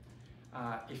diagram.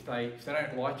 If they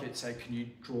don't like it, say, can you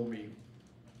draw me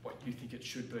what you think it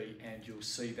should be? And you'll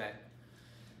see that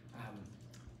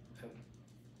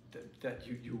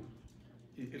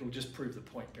it'll just prove the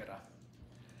point better.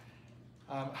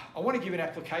 I want to give an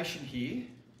application here.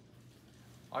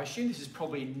 I assume this is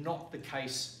probably not the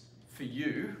case for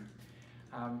you.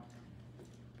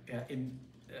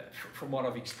 From what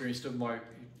I've experienced of my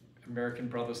American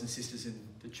brothers and sisters in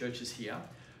the churches here.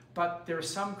 But there are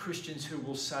some Christians who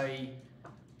will say,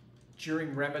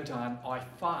 during Ramadan, I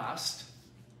fast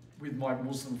with my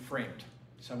Muslim friend.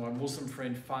 So my Muslim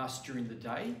friend fasts during the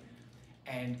day,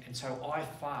 and so I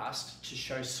fast to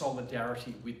show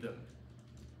solidarity with them.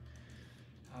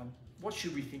 What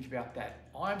should we think about that?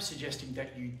 I'm suggesting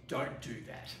that you don't do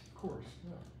that. Of course,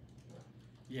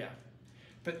 Yeah.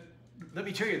 But let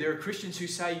me tell you, there are Christians who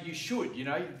say you should,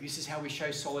 this is how we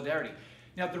show solidarity.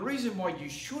 Now, the reason why you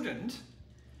shouldn't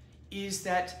is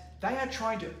that they are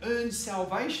trying to earn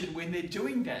salvation when they're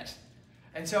doing that.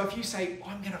 And so if you say,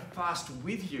 I'm going to fast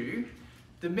with you,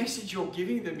 the message you're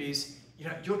giving them is,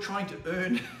 you're trying to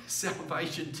earn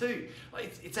salvation too.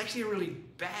 It's actually a really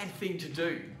bad thing to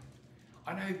do.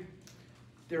 I know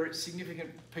there are significant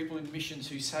people in missions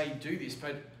who say do this,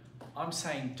 but I'm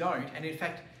saying don't. And in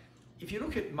fact, if you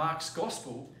look at Mark's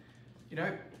gospel,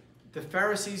 the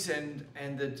Pharisees and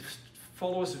the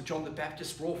followers of John the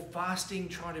Baptist were all fasting,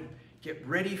 trying to get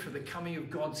ready for the coming of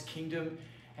God's kingdom.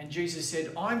 And Jesus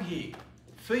said, I'm here,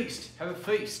 feast, have a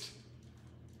feast,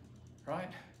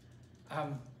 right?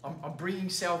 I'm bringing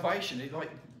salvation. It's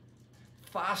like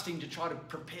fasting to try to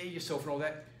prepare yourself and all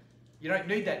that. You don't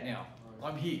need that now.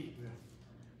 I'm here,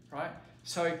 right?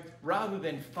 So rather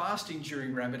than fasting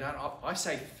during Ramadan, I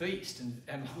say feast,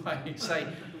 and I say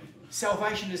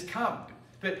salvation has come.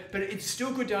 But it's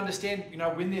still good to understand,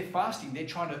 when they're fasting, they're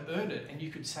trying to earn it. And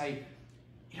you could say,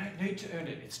 you don't need to earn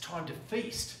it. It's time to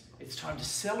feast. It's time to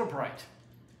celebrate.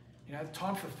 The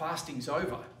time for fasting's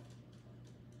over.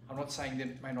 I'm not saying there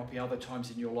may not be other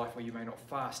times in your life where you may not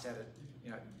fast at it,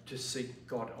 to seek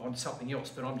God on something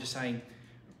else. But I'm just saying,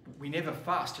 we never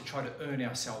fast to try to earn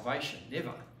our salvation. Never.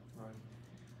 Right.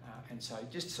 And so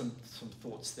just some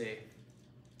thoughts there.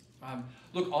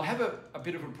 Look, I'll have a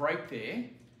bit of a break there,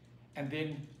 and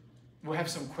then we'll have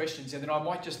some questions, and then I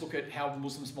might just look at how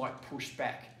Muslims might push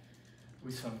back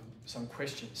with some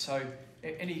questions. So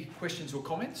any questions or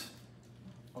comments?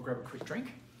 I'll grab a quick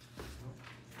drink.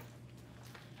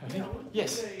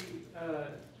 Yes?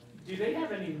 Do they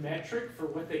have any metric for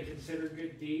what they consider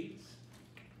good deeds?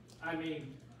 I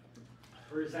mean,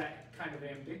 or is that kind of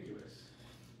ambiguous?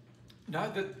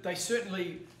 No, there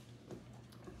certainly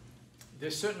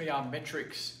are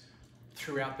metrics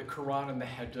throughout the Quran and the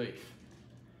Hadith,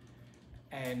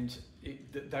 and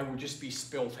they will just be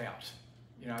spelt out.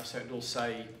 So it'll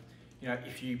say,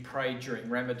 if you pray during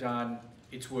Ramadan,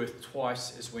 it's worth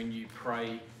twice as when you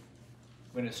pray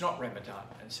when it's not Ramadan.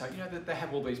 And so, they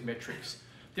have all these metrics.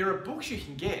 There are books you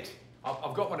can get.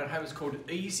 I've got one at home. It's called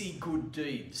Easy Good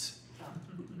Deeds,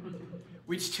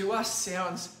 which to us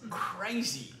sounds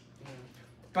crazy.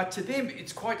 But to them,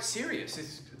 it's quite serious.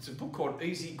 It's a book called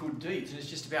Easy Good Deeds, and it's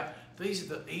just about, these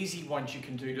are the easy ones you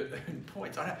can do to earn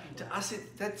points. To us,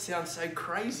 that sounds so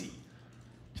crazy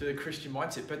to the Christian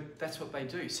mindset, but that's what they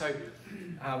do. So,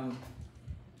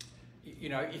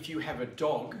 if you have a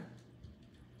dog,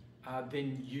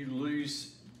 then you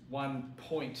lose 1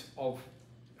 point of,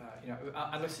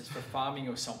 unless it's for farming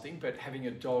or something, but having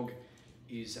a dog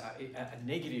is a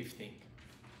negative thing,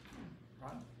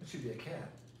 right? It should be a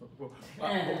cat.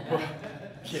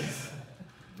 Yes.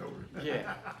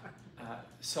 Yeah.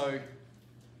 So,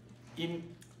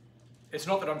 it's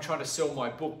not that I'm trying to sell my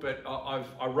book, but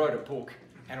I wrote a book,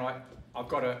 and I've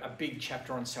got a big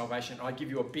chapter on salvation. I give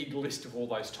you a big list of all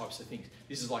those types of things.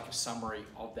 This is like a summary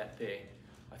of that there.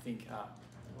 I think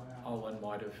Olin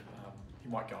might have,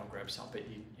 you might go and grab some, but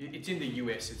it's in the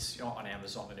US, it's on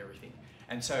Amazon and everything.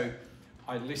 And so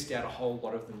I list out a whole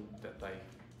lot of them that they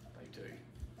do.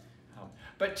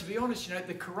 But to be honest, you know,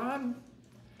 the Quran,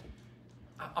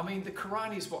 I mean, the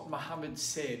Quran is what Muhammad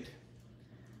said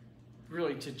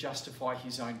really to justify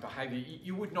his own behaviour.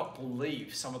 You would not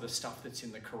believe some of the stuff that's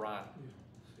in the Quran,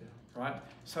 right?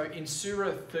 So in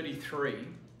Surah 33,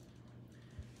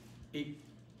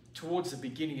 towards the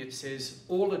beginning it says,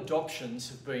 all adoptions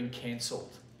have been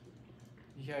cancelled.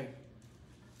 You go,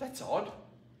 that's odd.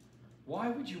 Why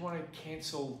would you want to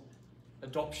cancel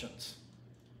adoptions,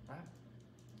 right?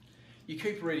 You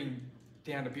keep reading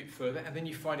down a bit further and then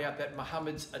you find out that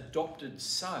Muhammad's adopted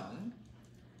son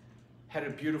had a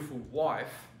beautiful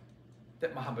wife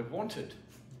that Muhammad wanted.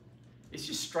 It's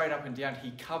just straight up and down,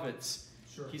 he covets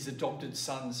his adopted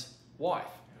son's wife.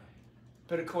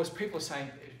 But of course people are saying,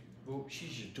 well,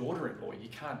 she's your daughter-in-law, you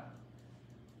can't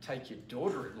take your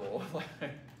daughter-in-law.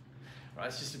 Right,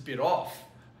 it's just a bit off.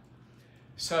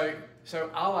 So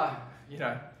Allah, you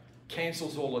know,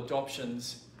 cancels all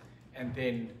adoptions, and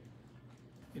then,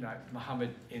 you know,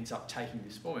 Muhammad ends up taking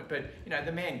this woman. But, you know,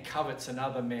 the man covets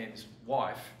another man's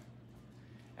wife,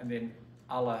 and then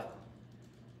Allah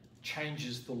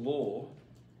changes the law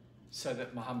so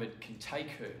that Muhammad can take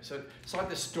her. So it's like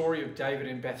the story of David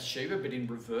and Bathsheba, but in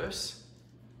reverse.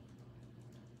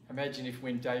 Imagine if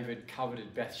when David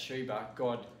coveted Bathsheba,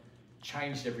 God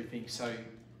changed everything so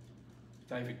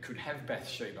David could have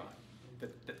Bathsheba.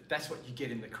 That's what you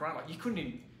get in the Quran. Like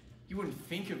you wouldn't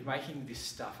think of making this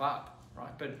stuff up,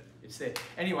 right? But it's there.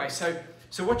 Anyway, so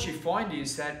what you find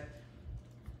is that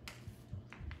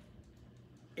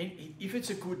if it's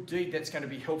a good deed that's going to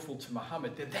be helpful to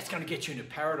Muhammad, then that's going to get you into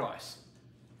paradise,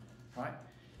 right?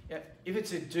 Yeah, if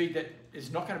it's a deed that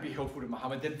is not going to be helpful to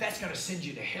Muhammad, then that's going to send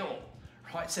you to hell,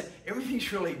 right? So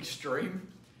everything's really extreme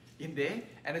in there,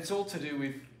 and it's all to do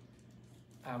with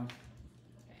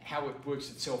how it works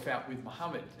itself out with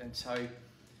Muhammad. And so,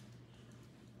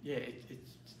 yeah,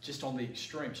 it's just on the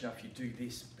extremes. You know, if you do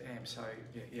this, bam. So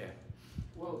yeah.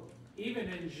 Well, even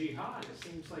in jihad, it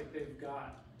seems like they've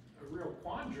got a real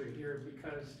quandary here,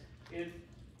 because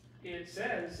it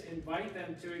says invite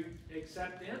them to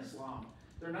accept Islam.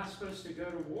 They're not supposed to go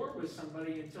to war with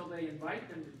somebody until they invite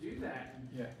them to do that. And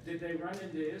yeah. Did they run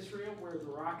into Israel where the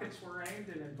rockets were aimed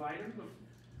and invite them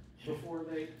before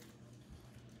they?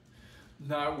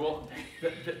 No, well,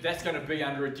 that's going to be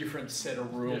under a different set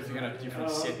of rules. They're going to have a different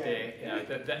set there. You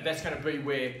know, that's going to be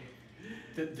where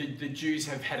the Jews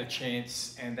have had a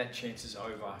chance, and that chance is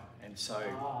over. And so,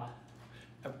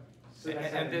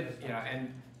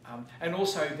 and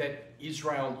also that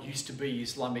Israel used to be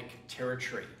Islamic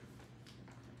territory.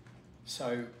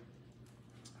 So,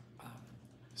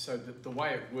 the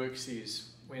way it works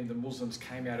is when the Muslims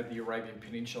came out of the Arabian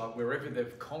Peninsula, wherever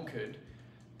they've conquered,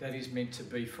 that is meant to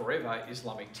be forever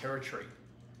Islamic territory.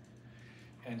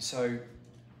 And so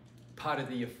part of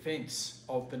the offence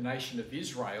of the nation of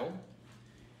Israel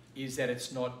is that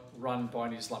it's not run by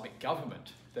an Islamic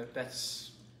government.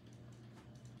 That's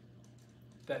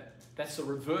the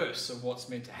reverse of what's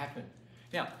meant to happen.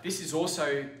 Now, this is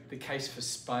also the case for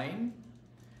Spain.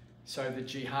 So the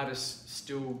jihadists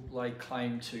still lay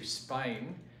claim to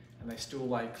Spain, and they still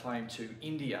lay claim to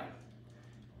India,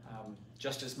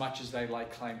 just as much as they lay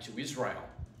claim to Israel.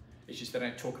 It's just they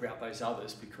don't talk about those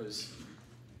others because,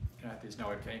 you know, there's no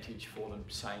advantage for them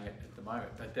saying it at the moment.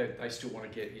 But they still want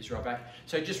to get Israel back.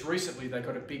 So just recently they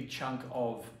got a big chunk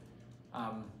of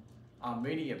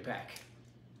Armenia back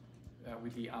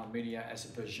with the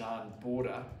Armenia-Azerbaijan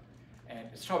border. And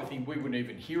it's the type of thing we wouldn't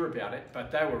even hear about it,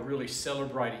 but they were really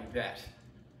celebrating that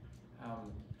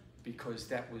because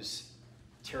that was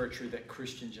territory that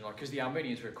Christians, you know, because the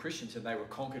Armenians were Christians and they were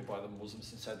conquered by the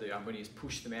Muslims, and so the Armenians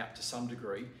pushed them out to some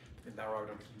degree, but then they were able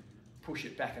to push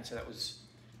it back, and so that was,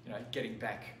 you know, getting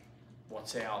back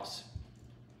what's ours.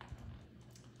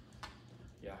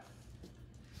 Yeah.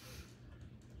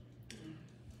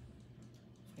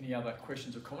 Any other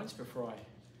questions or comments before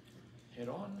I head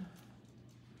on?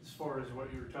 As far as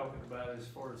what you were talking about, as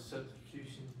far as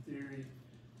substitution theory,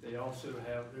 there's also a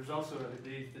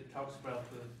hadith that talks about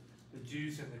the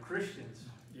Jews and the Christians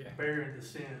bearing the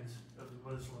sins of the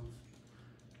Muslims.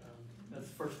 That's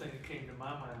the first thing that came to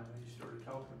my mind when you started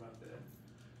talking about that.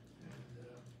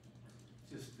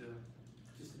 And just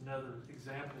another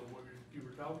example of what you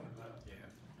were talking about.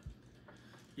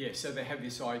 Yeah, so they have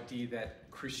this idea that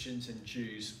Christians and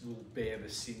Jews will bear the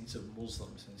sins of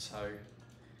Muslims. And so,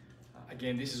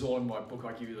 again, this is all in my book.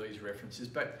 I give you these references.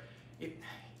 But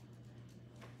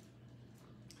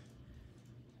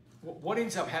what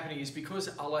ends up happening is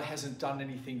because Allah hasn't done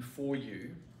anything for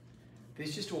you,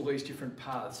 there's just all these different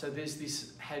paths. So there's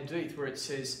this hadith where it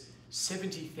says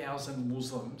 70,000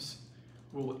 Muslims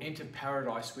will enter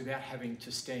paradise without having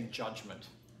to stand judgment.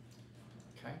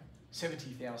 Okay?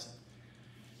 70,000.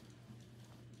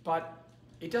 But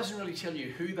it doesn't really tell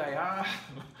you who they are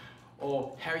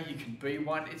or how you can be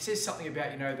one. It says something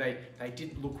about, they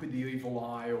didn't look with the evil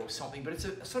eye or something, but it's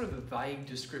a sort of a vague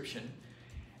description.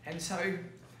 And so,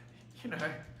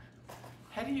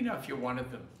 how do you know if you're one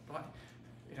of them? Right?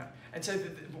 And so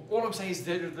all I'm saying is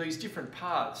there are these different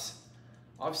paths.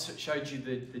 I've showed you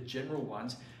the general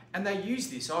ones, and they use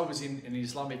this. I was in an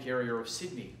Islamic area of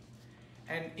Sydney,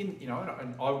 and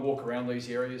and I walk around these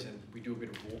areas, and we do a bit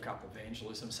of walk-up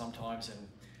evangelism sometimes, and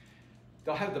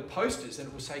they'll have the posters, and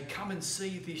it will say, "Come and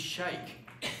see this sheikh,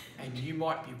 and you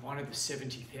might be one of the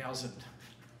 70,000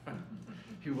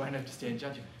 who won't have to stand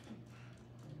judgment."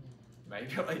 Maybe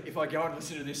if I go and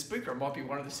listen to this speaker, I might be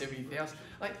one of the 70,000.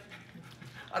 Like,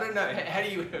 I don't know. How do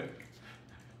you?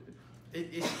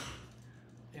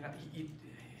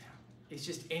 It's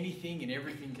just anything and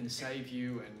everything can save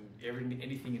you, and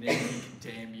anything and everything can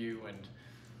damn you, and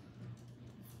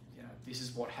this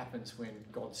is what happens when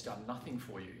God's done nothing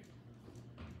for you.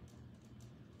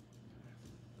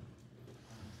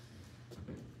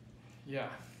 Yeah.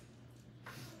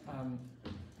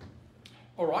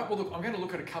 All right. Well, look, I'm going to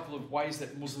look at a couple of ways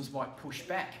that Muslims might push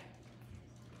back.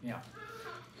 Now,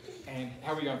 and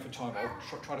how are we going for time?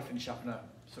 I'll try to finish up in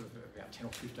sort of about 10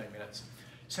 or 15 minutes.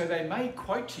 So they may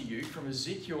quote to you from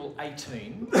Ezekiel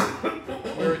 18,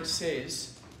 where it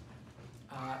says,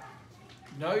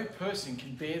 no person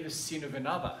can bear the sin of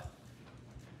another.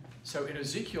 So in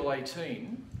Ezekiel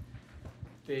 18,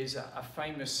 there's a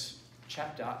famous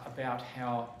chapter about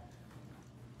how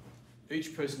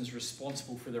each person is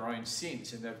responsible for their own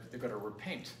sins, and they've got to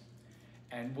repent.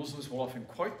 And Muslims will often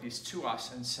quote this to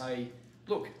us and say,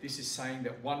 look, this is saying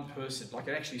that one person, like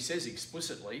it actually says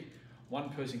explicitly, one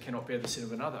person cannot bear the sin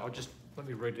of another. Let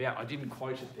me read it out. I didn't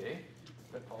quote it there,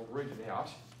 but I'll read it out.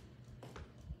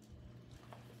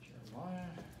 Jeremiah,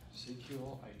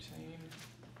 Ezekiel 18.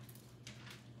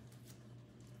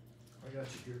 I got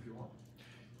you here if you want.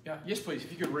 Yeah, yes, please.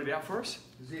 If you could read it out for us.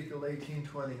 Ezekiel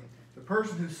 18:20. The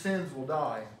person who sins will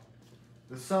die.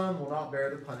 The son will not bear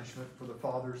the punishment for the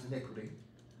father's iniquity,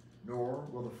 nor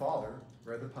will the father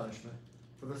bear the punishment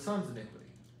for the son's iniquity.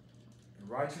 The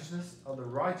righteousness of the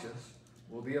righteous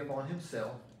will be upon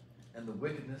himself, and the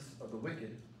wickedness of the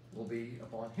wicked will be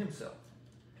upon himself.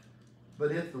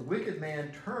 But if the wicked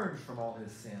man turns from all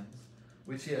his sins,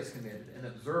 which he has committed, and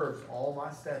observes all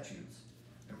my statutes,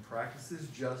 and practices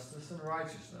justice and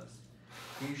righteousness,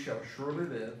 he shall surely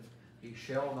live, he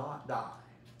shall not die.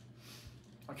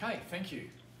 Okay, thank you.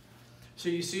 So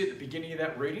you see at the beginning of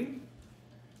that reading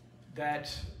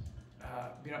that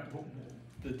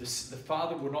the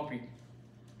father will not be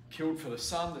killed for the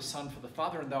son for the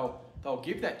father, and they'll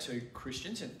give that to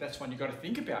Christians, and that's one you've got to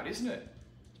think about, isn't it?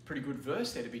 It's a pretty good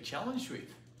verse there to be challenged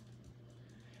with.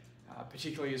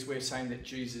 Particularly as we're saying that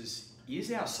Jesus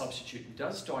is our substitute and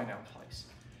does die in our place.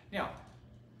 Now,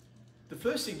 the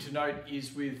first thing to note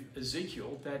is with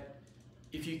Ezekiel that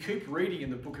if you keep reading in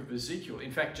the book of Ezekiel,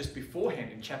 in fact, just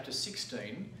beforehand in chapter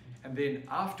 16, and then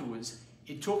afterwards,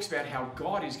 it talks about how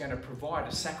God is going to provide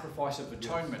a sacrifice of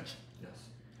atonement. Yes.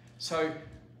 So,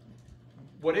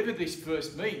 whatever this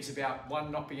verse means about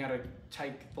one not being able to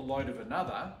take the load of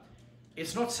another,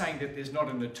 it's not saying that there's not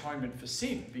an atonement for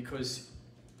sin, because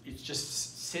it's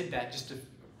just said that just a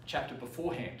chapter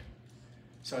beforehand.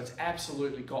 So it's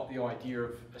absolutely got the idea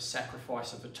of a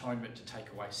sacrifice of atonement to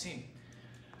take away sin.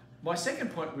 My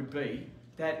second point would be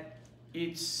that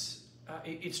it's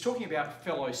talking about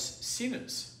fellow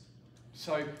sinners.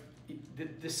 So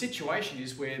the situation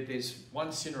is where there's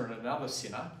one sinner and another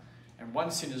sinner, and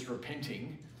one sinner's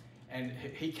repenting, and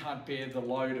he can't bear the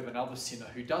load of another sinner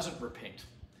who doesn't repent.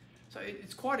 So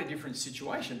it's quite a different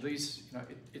situation.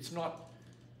 It's not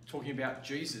talking about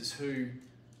Jesus, who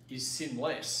is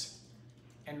sinless,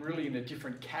 and really in a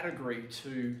different category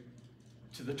to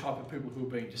the type of people who are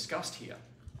being discussed here.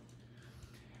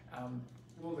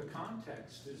 Well, the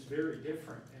context is very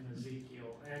different in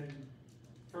Ezekiel, and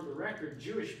for the record,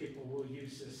 Jewish people will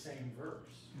use this same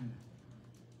verse.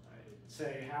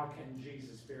 Say, how can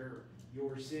Jesus bear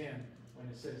your sin when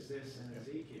it says this in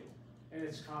Ezekiel? And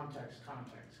it's context.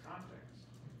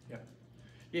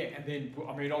 Yeah, and then,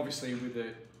 obviously with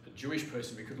a Jewish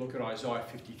person, we could look at Isaiah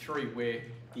 53, where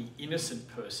the innocent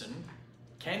person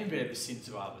can bear the sins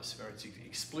of others, where it's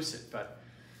explicit, but,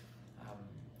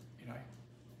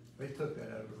 They took that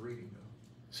out of the reading, though.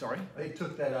 Sorry? They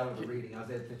took that out of the reading,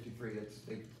 Isaiah 53.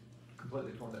 They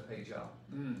completely torn that page out.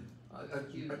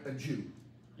 A Jew.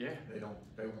 Yeah. They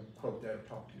won't quote that or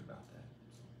talk to you about that.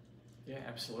 Yeah,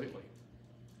 absolutely.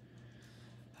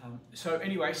 So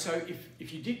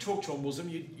if you did talk to a Muslim,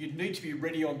 you'd need to be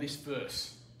ready on this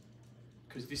verse.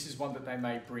 because this is one that they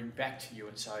may bring back to you,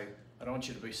 and so I don't want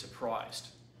you to be surprised.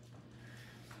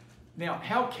 Now,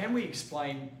 how can we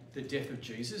explain the death of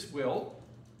Jesus? Well,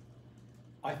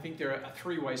 I think there are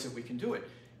three ways that we can do it.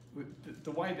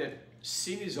 The way that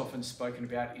sin is often spoken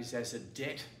about is as a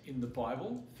debt in the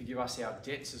Bible. Forgive us our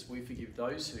debts as we forgive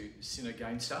those who sin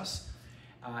against us.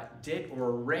 Debt or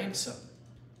a ransom.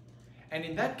 And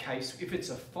in that case, if it's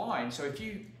a fine, so if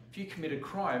you commit a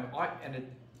crime and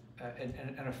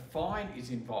a fine is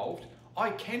involved,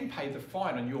 I can pay the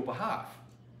fine on your behalf.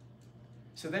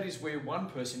 So that is where one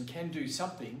person can do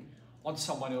something on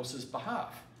someone else's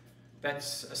behalf.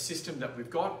 That's a system that we've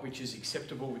got, which is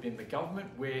acceptable within the government,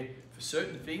 where for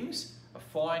certain things, a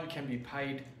fine can be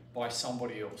paid by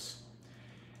somebody else.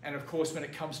 And of course, when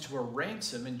it comes to a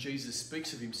ransom, and Jesus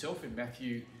speaks of himself in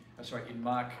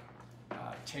Mark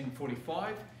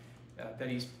 10:45, that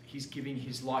he's giving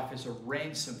his life as a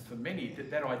ransom for many.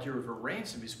 That idea of a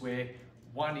ransom is where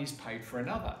one is paid for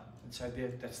another. And so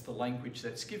that's the language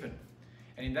that's given.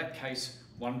 And in that case,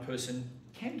 one person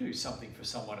can do something for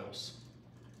someone else.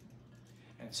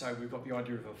 And so we've got the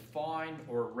idea of a fine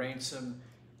or a ransom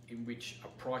in which a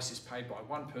price is paid by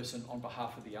one person on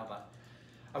behalf of the other.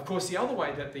 Of course, the other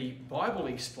way that the Bible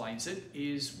explains it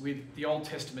is with the Old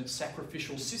Testament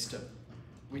sacrificial system,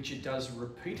 which it does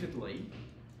repeatedly,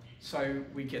 so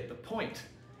we get the point.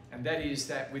 And that is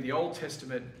that with the Old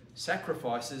Testament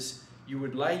sacrifices, you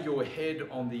would lay your head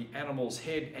on the animal's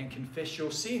head and confess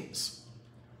your sins.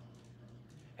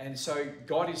 And so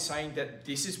God is saying that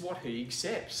this is what he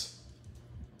accepts.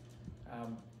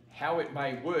 How it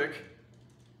may work,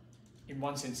 in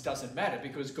one sense, doesn't matter,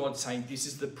 because God's saying this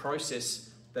is the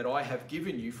process that I have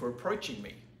given you for approaching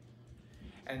me.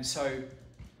 And so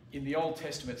in the Old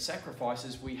Testament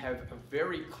sacrifices, we have a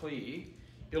very clear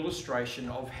illustration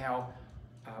of how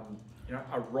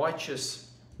a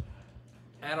righteous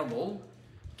animal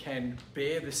can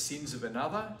bear the sins of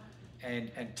another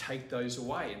and take those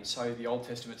away. And so the Old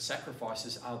Testament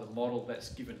sacrifices are the model that's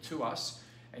given to us.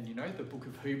 And the book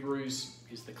of Hebrews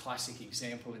is the classic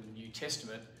example in the New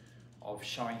Testament of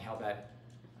showing how that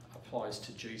applies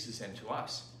to Jesus and to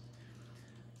us.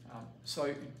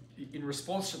 So in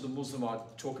response to the Muslim, I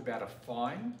talk about a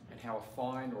fine and how a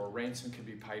fine or a ransom can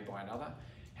be paid by another,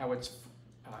 how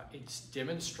it's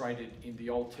demonstrated in the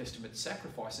Old Testament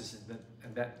sacrifices,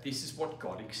 and that this is what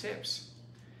God accepts.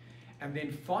 And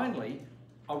then finally,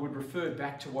 I would refer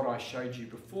back to what I showed you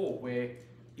before, where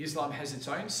Islam has its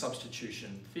own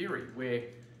substitution theory, where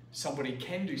somebody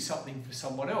can do something for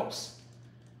someone else.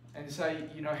 And say,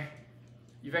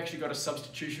 you've actually got a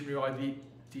substitutionary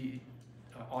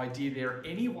idea there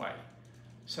anyway.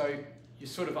 So you're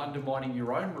sort of undermining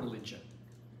your own religion.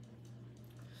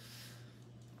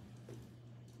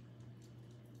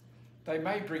 They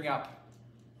may bring up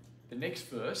the next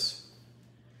verse,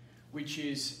 which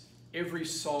is, every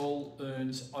soul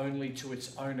earns only to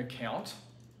its own account.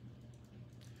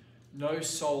 No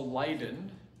soul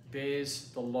laden bears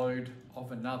the load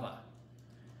of another.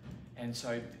 And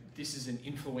so this is an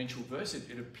influential verse.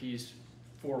 It appears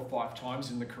 4 or 5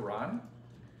 times in the Quran.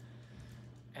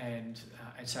 And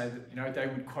so that, they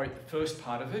would quote the first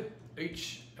part of it.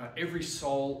 Every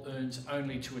soul earns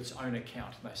only to its own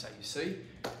account. And they say, you see,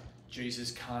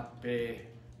 Jesus can't bear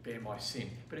my sin.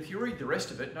 But if you read the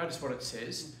rest of it, notice what it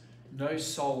says. No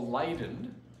soul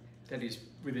laden, that is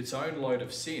with its own load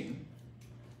of sin,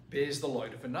 bears the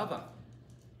load of another.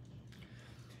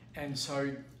 And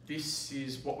so this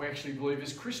is what we actually believe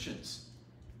as Christians.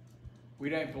 We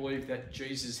don't believe that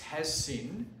Jesus has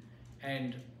sin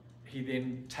and he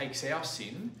then takes our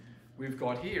sin. We've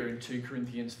got here in 2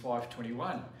 Corinthians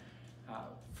 5:21,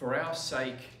 for our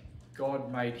sake God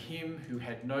made him who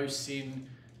had no sin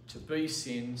to be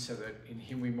sin, so that in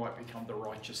him we might become the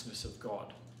righteousness of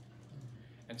God.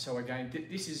 And so again,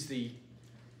 this is the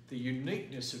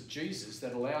uniqueness of Jesus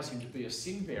that allows him to be a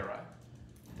sin bearer,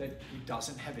 that he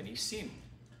doesn't have any sin.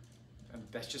 And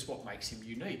that's just what makes him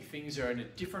unique. Things are in a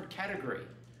different category.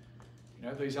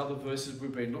 These other verses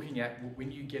we've been looking at,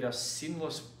 when you get a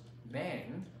sinless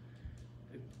man,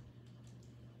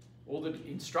 all the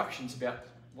instructions about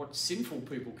what sinful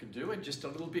people can do are just a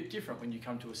little bit different when you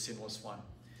come to a sinless one.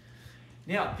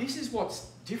 Now, this is what's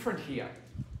different here.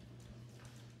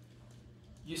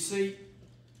 You see,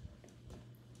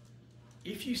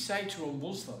 if you say to a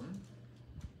Muslim,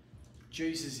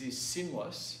 Jesus is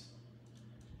sinless,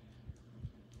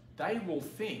 they will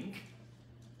think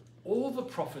all the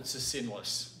prophets are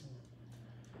sinless.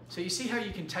 So you see how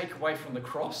you can take away from the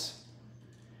cross?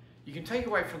 You can take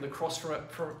away from the cross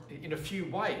in a few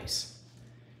ways.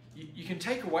 You can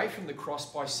take away from the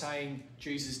cross by saying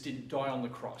Jesus didn't die on the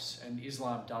cross, and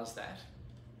Islam does that.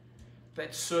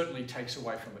 that certainly takes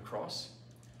away from the cross.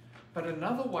 But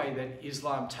another way that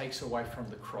Islam takes away from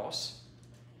the cross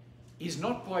is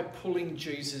not by pulling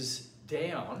Jesus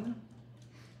down,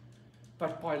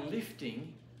 but by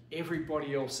lifting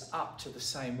everybody else up to the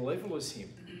same level as him.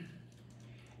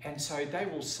 And so they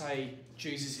will say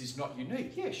Jesus is not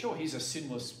unique. Yeah, sure, he's a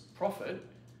sinless prophet,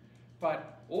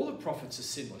 but all the prophets are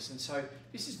sinless. And so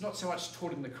this is not so much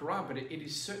taught in the Quran, but it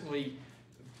is certainly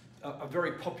a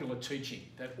very popular teaching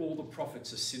that all the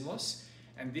prophets are sinless,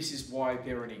 and this is why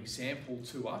they're an example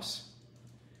to us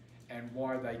and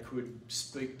why they could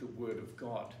speak the word of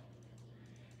God.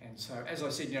 And so, as I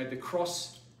said, the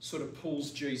cross sort of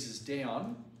pulls Jesus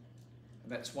down,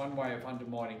 and that's one way of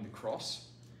undermining the cross.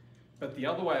 But the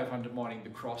other way of undermining the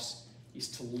cross is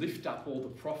to lift up all the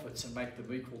prophets and make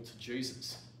them equal to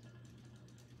Jesus.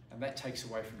 And that takes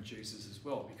away from Jesus as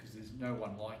well, because there's no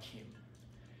one like him.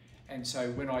 And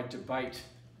so when I debate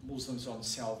Muslims on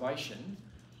salvation,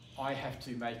 I have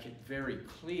to make it very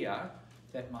clear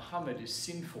that Muhammad is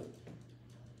sinful.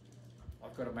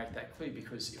 I've got to make that clear,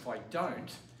 because if I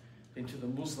don't, then to the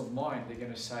Muslim mind, they're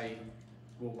going to say,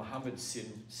 well, Muhammad's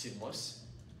sinless.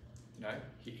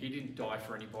 He didn't die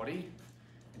for anybody,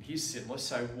 and he's sinless,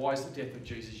 so why is the death of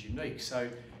Jesus unique? So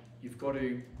you've got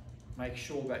to make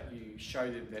sure that you show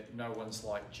them that no one's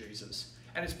like Jesus.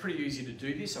 And it's pretty easy to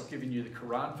do this. I've given you the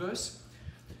Quran verse.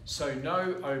 So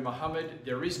know, O Muhammad,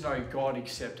 there is no God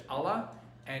except Allah,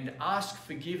 and ask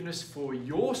forgiveness for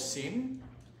your sin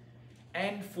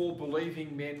and for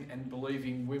believing men and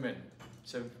believing women.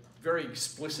 So very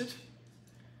explicit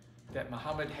that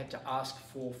Muhammad had to ask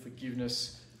for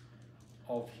forgiveness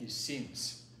of his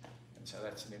sins. And so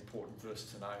that's an important verse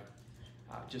to know,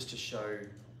 just to show,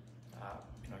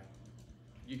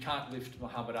 you can't lift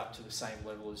Muhammad up to the same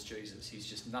level as Jesus. He's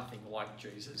just nothing like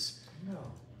Jesus. No.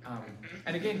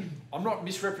 And again, I'm not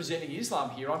misrepresenting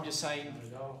Islam here. I'm just saying,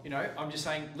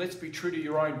 let's be true to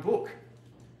your own book,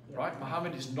 right?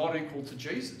 Muhammad is not equal to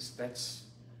Jesus. That's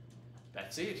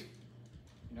it.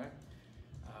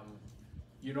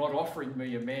 You're not offering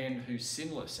me a man who's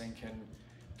sinless and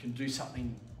can do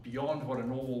something beyond what a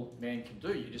normal man can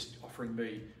do. You're just offering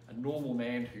me a normal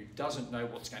man who doesn't know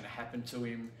what's going to happen to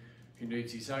him, who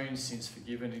needs his own sins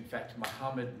forgiven. In fact,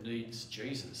 Muhammad needs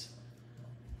Jesus.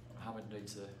 Muhammad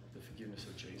needs the forgiveness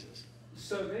of Jesus.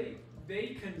 So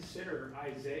they consider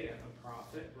Isaiah a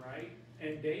prophet, right?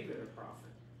 And David a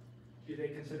prophet. Do they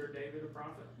consider David a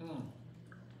prophet?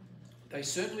 They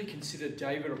certainly consider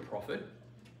David a prophet.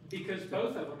 Because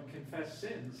both of them confess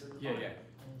sins in the Bible.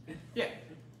 Yeah.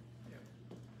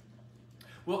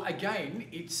 Well, again,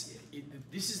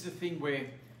 this is the thing where,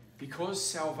 because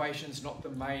salvation's not the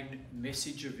main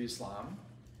message of Islam,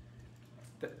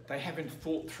 that they haven't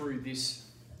thought through this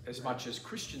as much as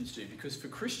Christians do. Because for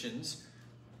Christians,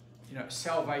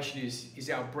 salvation is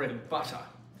our bread and butter.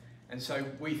 And so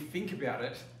we think about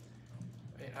it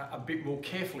a bit more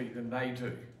carefully than they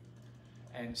do.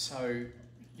 And so,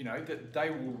 that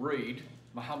they will read,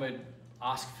 Muhammad,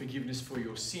 ask forgiveness for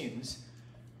your sins,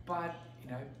 but,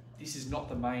 this is not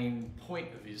the main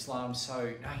point of Islam,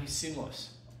 so, no, he's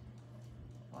sinless.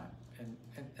 Right?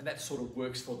 And that sort of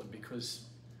works for them, because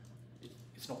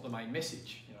it's not the main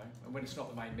message, And when it's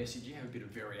not the main message, you have a bit of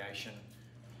variation.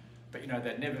 But,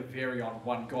 they never vary on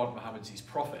one God, Muhammad's his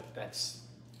prophet. That's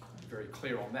very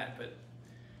clear on that, but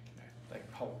they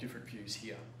hold different views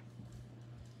here.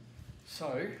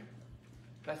 So,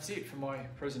 that's it for my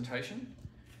presentation.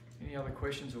 Any other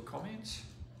questions or comments?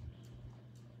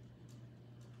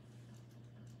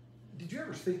 Did you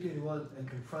ever speak to anyone and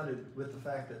confronted with the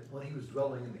fact that when he was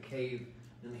dwelling in the cave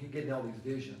and he getting all these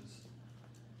visions,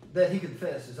 that he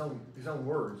confessed his own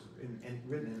words and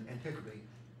written in antiquity,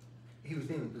 he was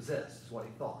demon possessed, is what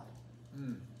he thought.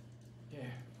 Yeah.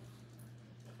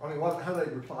 I mean, how did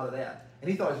they reply to that? And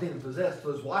he thought he was demon possessed,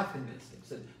 so his wife convinced him,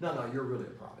 said, no, you're really a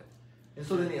prophet. And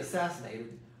so then he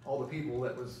assassinated all the people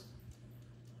that was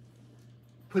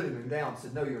putting him down,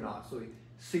 said, no, you're not. So he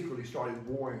secretly started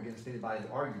warring against anybody that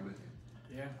argued with him.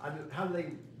 Yeah. How do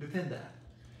they defend that?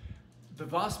 The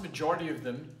vast majority of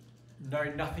them know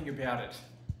nothing about it.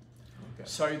 Okay.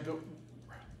 So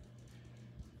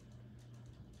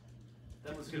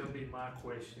that was going to be my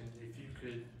question. If you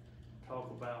could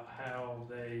talk about how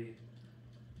they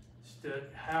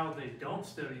don't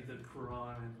study the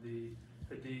Quran and the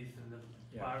Hadith and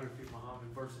the biography of Muhammad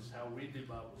versus how we do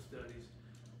Bible studies.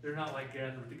 They're not like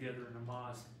gathered together in a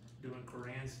mosque doing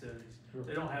Quran studies. Sure.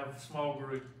 They don't have small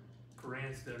group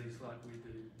Quran studies like we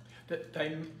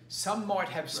do. Some might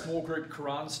have small group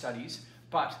Quran studies,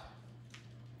 but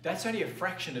that's only a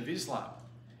fraction of Islam.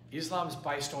 Islam's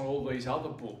based on all these other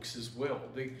books as well.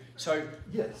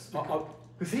 Yes.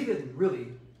 Because he didn't really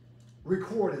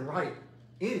record and write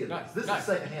any of this. This is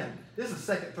secondhand. This is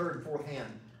second, third, and fourth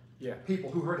hand. Yeah. People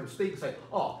who heard him speak and say,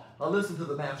 "Oh, I listened to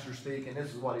the master speak, and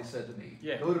this is what he said to me.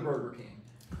 Yeah. Go to Burger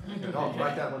King." Oh,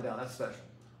 write that one down. That's special.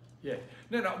 Yeah.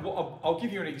 No. Well, I'll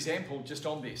give you an example just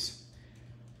on this.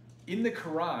 In the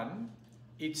Quran,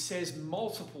 it says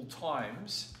multiple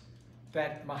times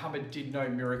that Muhammad did no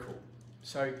miracle.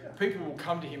 So people will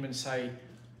come to him and say,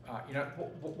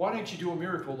 why don't you do a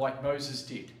miracle like Moses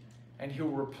did? And he'll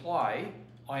reply,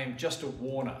 I am just a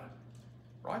warner.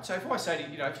 Right? So if I say to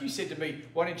you, if you said to me,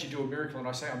 why don't you do a miracle? And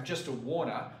I say, I'm just a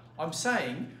warner, I'm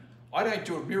saying, I don't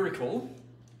do a miracle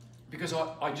because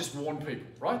I just warn people,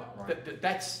 right?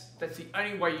 That's the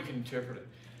only way you can interpret it.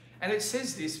 And it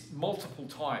says this multiple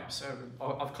times. So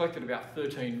I've collected about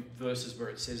 13 verses where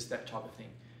it says that type of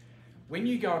thing. When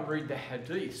you go and read the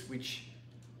hadiths, which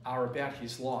are about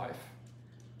his life,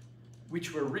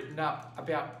 which were written up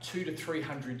about 200 to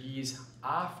 300 years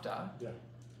after,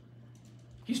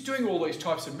 he's doing all these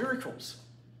types of miracles,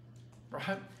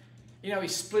 right?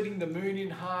 He's splitting the moon in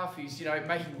half, he's,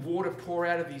 making water pour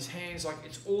out of his hands, like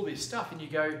it's all this stuff. And you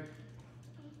go,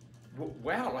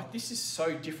 wow, like this is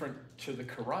so different to the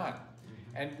Quran.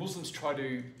 And Muslims try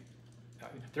to,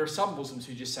 there are some Muslims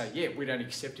who just say, yeah, we don't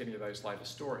accept any of those later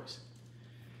stories.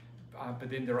 But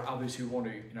then there are others who want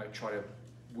to, try to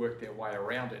work their way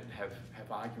around it and have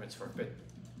arguments for it.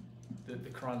 But the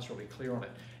Quran's really clear on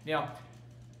it. Now,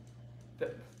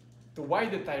 the way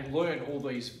that they learn all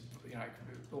these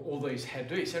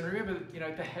hadiths, and remember,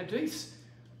 the hadiths,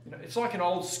 it's like an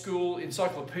old school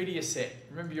encyclopedia set.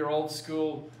 Remember your old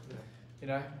school,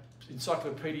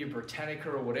 Encyclopedia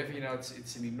Britannica or whatever,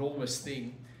 it's an enormous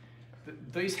thing.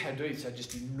 These hadiths are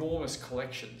just enormous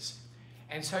collections.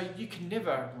 And so you can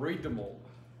never read them all.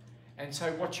 And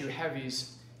so what you have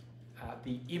is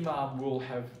the Imam will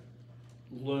have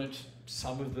learnt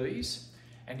some of these,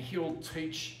 and he'll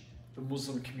teach the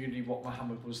Muslim community what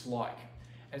Muhammad was like.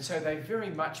 And so they very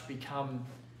much become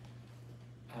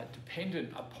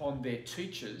dependent upon their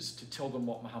teachers to tell them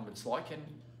what Muhammad's like. And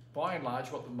by and large,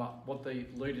 what the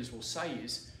leaders will say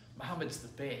is, Muhammad's the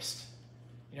best.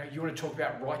 You want to talk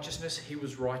about righteousness? He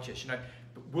was righteous.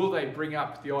 But will they bring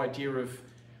up the idea of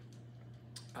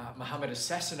Muhammad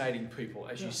assassinating people,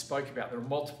 as you spoke about? There are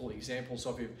multiple examples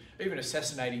of him, even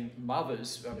assassinating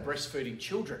mothers, breastfeeding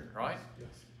children, right?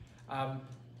 Yes.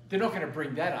 They're not going to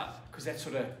bring that up because that's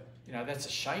sort of, that's a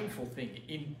shameful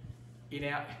thing.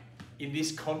 In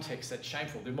this context, that's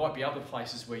shameful. There might be other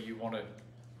places where you want to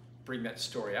bring that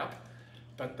story up,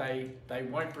 but they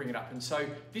won't bring it up. And so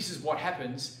this is what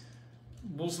happens.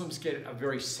 Muslims get a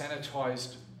very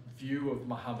sanitized view of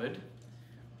Muhammad,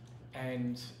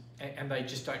 and they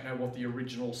just don't know what the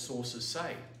original sources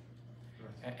say.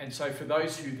 Right. And so for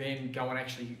those who then go and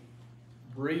actually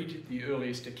read the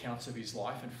earliest accounts of his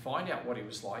life and find out what he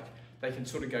was like, they can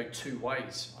sort of go two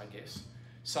ways, I guess.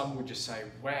 Some would just say,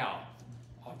 wow,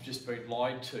 I've just been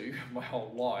lied to my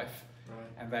whole life, right.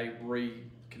 And they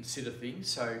reconsider things.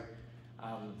 So,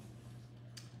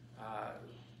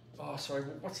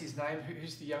 what's his name?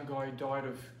 Who's the young guy who died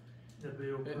of?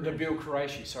 Nabil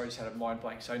Qureshi. Sorry, just had a mind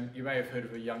blank. So you may have heard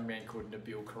of a young man called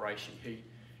Nabil Qureshi.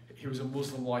 He was a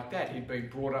Muslim like that. He'd been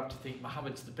brought up to think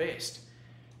Muhammad's the best.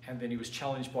 And then he was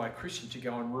challenged by a Christian to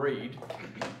go and read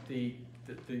the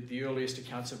earliest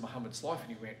accounts of Muhammad's life.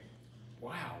 And he went,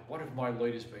 wow, what have my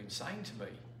leaders been saying to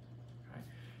me? Right?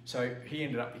 So he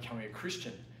ended up becoming a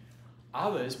Christian.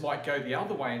 Others might go the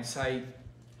other way and say,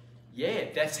 yeah,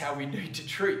 that's how we need to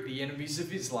treat the enemies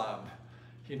of Islam.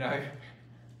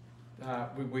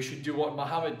 We should do what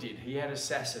Muhammad did. He had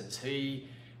assassins. He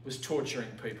was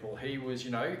torturing people. He was,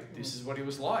 this is what he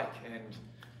was like.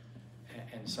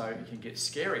 And so it can get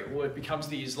scary. Or it becomes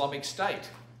the Islamic State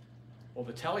or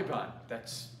the Taliban.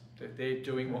 They're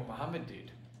doing what Muhammad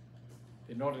did.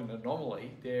 They're not an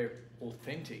anomaly. They're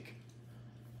authentic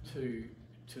to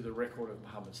the record of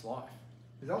Muhammad's life.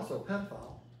 He's also a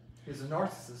pedophile. He's a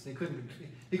narcissist. He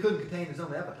couldn't contain his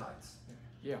own appetites.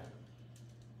 Yeah.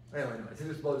 Anyways, it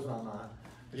just blows my mind.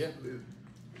 Yeah.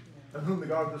 Of whom the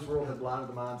God of this world had blinded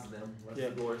the minds of them. That's the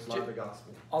glorious light of the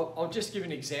gospel. I'll just give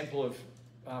an example of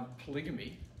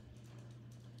polygamy.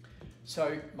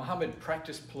 So Muhammad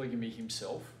practiced polygamy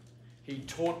himself. He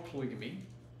taught polygamy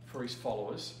for his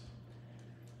followers.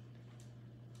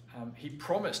 He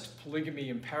promised polygamy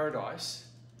in paradise,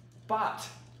 but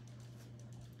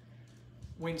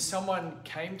when someone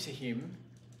came to him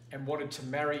and wanted to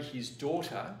marry his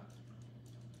daughter,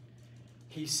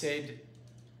 he said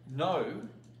no,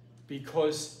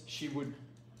 because she would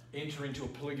enter into a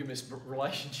polygamous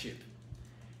relationship.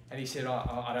 And he said,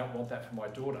 I don't want that for my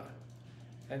daughter.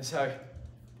 And so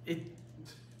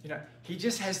he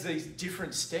just has these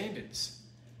different standards.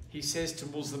 He says to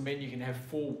Muslim men, you can have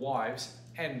 4 wives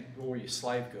and all your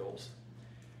slave girls.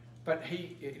 But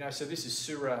so this is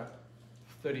Surah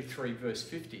 33 verse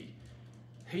 50.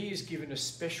 He is given a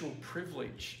special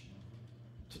privilege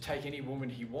to take any woman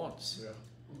he wants. Yeah.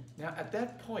 Now, at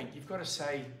that point, you've got to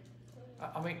say,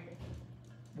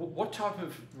 what type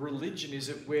of religion is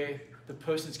it where the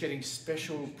person's getting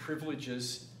special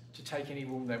privileges to take any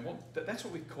woman they want? That's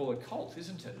what we call a cult,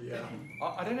 isn't it? Yeah.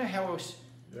 I don't know how else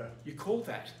Yeah. you call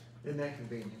that. Isn't that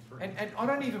convenient for him? And I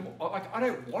don't even, I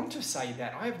don't want to say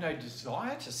that. I have no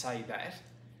desire to say that.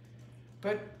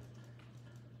 But,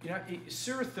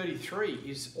 Surah 33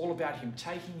 is all about him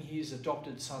taking his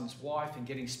adopted son's wife and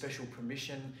getting special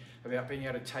permission, about being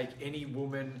able to take any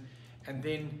woman. And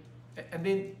then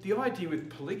the idea with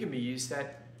polygamy is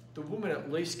that the woman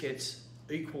at least gets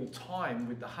equal time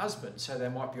with the husband. So they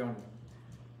might be on,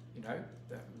 the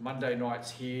Monday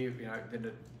nights here,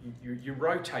 then you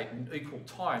rotate in equal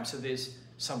time. So there's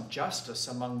some justice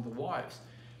among the wives.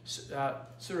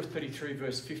 Surah 33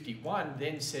 verse 51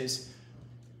 then says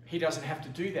he doesn't have to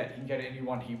do that. He can go to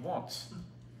anyone he wants.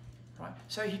 Right?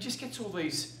 So he just gets all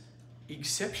these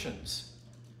exceptions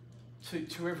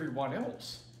to everyone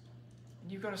else.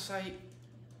 And you've got to say,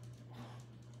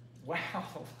 wow,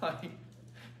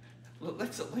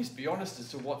 let's at least be honest as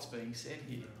to what's being said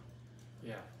here.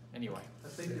 Yeah, anyway. I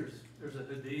think there's a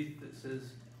hadith that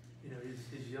says,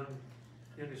 his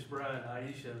youngest bride,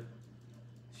 Aisha,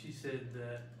 she said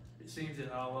that it seems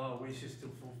that Allah wishes to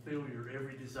fulfill your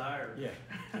every desire. Yeah.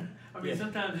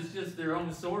 Sometimes it's just their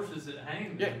own sources that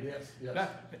hang Yeah. there. Yes. No,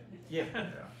 yeah.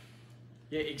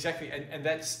 Yeah, exactly. And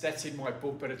that's in my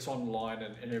book, but it's online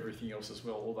and everything else as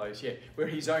well, all those, where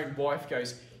his own wife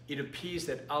goes, it appears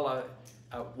that Allah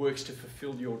works to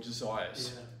fulfill your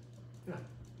desires. Yeah.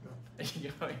 And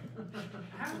you're going,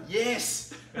 How,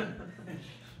 yes!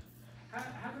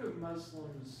 how do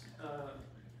Muslims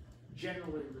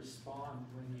generally respond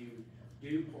when you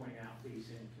do point out these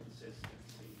inconsistencies?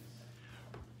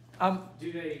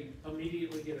 Do they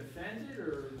immediately get offended,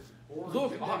 or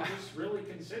Look, do they just really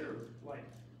consider, like,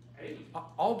 hey?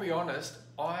 I'll be honest,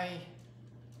 a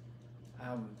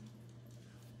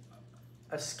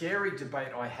scary debate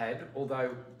I had,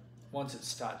 although once it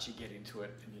starts you get into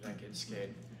it and you don't get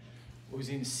scared, was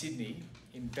in Sydney,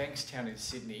 in Bankstown in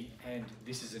Sydney, and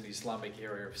this is an Islamic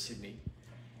area of Sydney,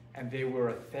 and there were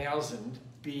 1,000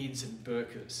 beards and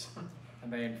burqas,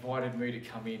 and they invited me to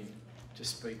come in to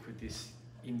speak with this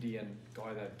Indian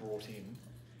guy they brought in,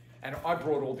 and I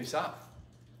brought all this up.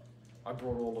 I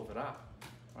brought all of it up,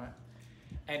 right?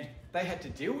 And they had to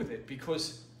deal with it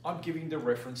because I'm giving the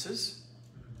references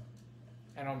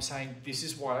and I'm saying, this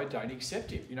is why I don't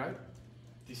accept it.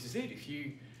 This is it. If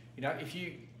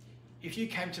you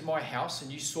came to my house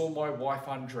and you saw my wife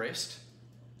undressed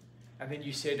and then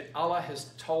you said, Allah has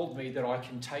told me that I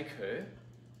can take her,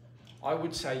 I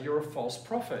would say you're a false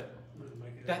prophet.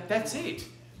 That's it.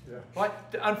 Yeah. Like,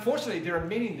 unfortunately, there are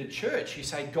men in the church who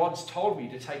say, God's told me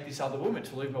to take this other woman,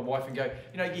 to leave my wife and go.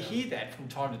 You hear that from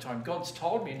time to time. God's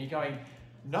told me, and you're going,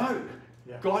 no,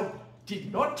 God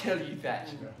did not tell you that.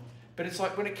 Yeah. But it's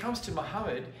like when it comes to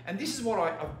Muhammad, and this is what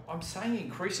I'm saying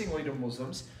increasingly to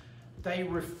Muslims, they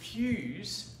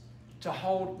refuse to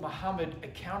hold Muhammad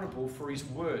accountable for his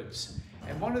words.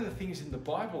 And one of the things in the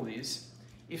Bible is,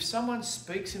 if someone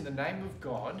speaks in the name of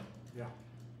God,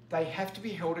 they have to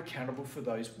be held accountable for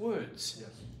those words. Yes.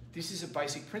 This is a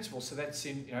basic principle. So that's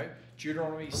in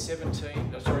Deuteronomy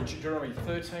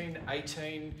 13,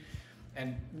 18,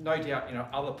 and no doubt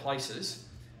other places.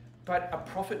 But a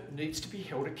prophet needs to be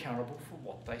held accountable for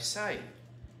what they say.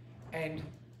 And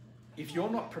if you're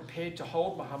not prepared to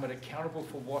hold Muhammad accountable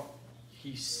for what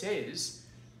he says,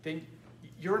 then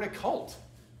you're in a cult.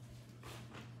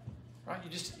 Right?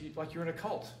 You're in a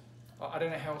cult. I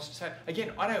don't know how else to say it.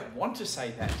 Again, I don't want to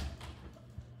say that.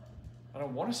 I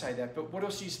don't want to say that, but what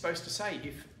else are you supposed to say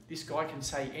if this guy can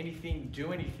say anything,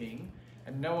 do anything,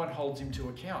 and no one holds him to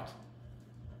account?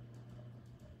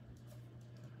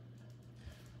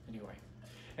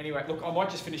 Anyway, look, I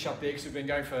might just finish up there because we've been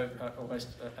going for almost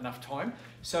enough time.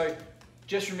 So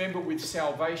just remember, with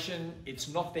salvation, it's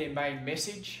not their main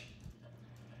message.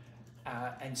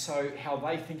 And so how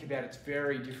they think about it's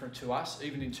very different to us.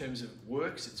 Even in terms of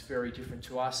works, it's very different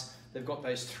to us. They've got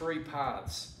those 3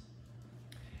 paths.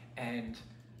 And,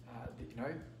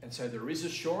 and so there is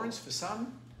assurance for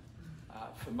some.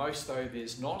 For most, though,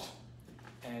 there's not.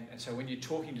 And so when you're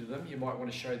talking to them, you might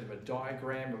want to show them a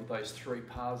diagram of those 3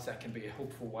 paths. That can be a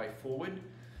helpful way forward.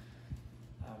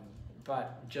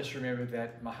 But just remember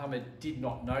that Muhammad did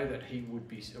not know that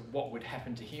what would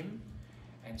happen to him.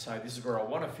 And so this is where I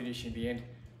want to finish in the end.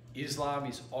 Islam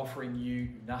is offering you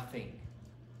nothing.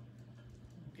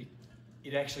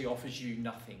 It actually offers you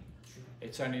nothing.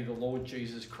 It's only the Lord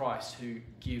Jesus Christ who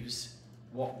gives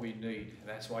what we need. And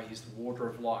that's why he's the water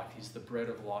of life. He's the bread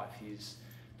of life. He's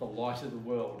the light of the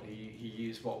world. He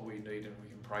is what we need, and we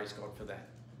can praise God for that.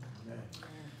 Amen.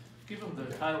 Give them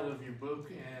the title of your book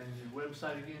and your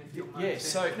website again, if you don't mind. Yeah,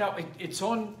 so no, it's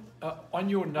on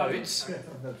your notes.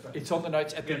 It's on the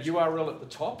notes at the URL at the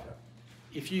top.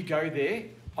 If you go there,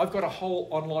 I've got a whole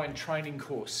online training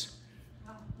course.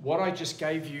 What I just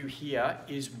gave you here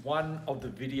is one of the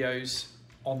videos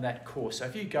on that course. So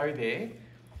if you go there,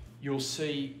 you'll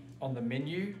see on the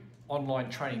menu, online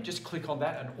training. Just click on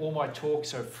that and all my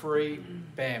talks are free.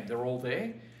 Bam, they're all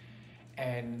there.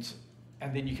 And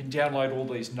then you can download all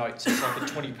these notes. It's like a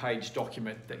 20-page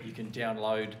document that you can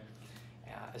download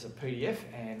as a PDF,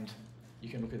 and you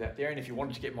can look at that there. And if you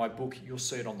wanted to get my book, you'll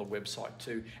see it on the website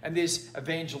too. And there's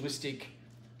evangelistic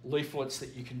leaflets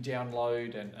that you can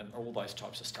download and all those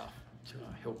types of stuff to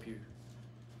help you.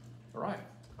 All right.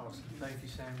 Awesome. Thank you,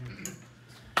 Samuel.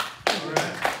 All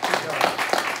right.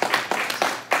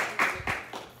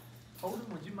 Holden,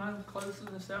 would you mind closing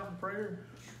this out in prayer?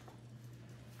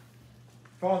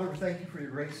 Father, we thank you for your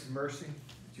grace and mercy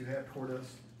that you have toward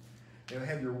us. And we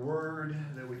have your word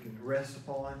that we can rest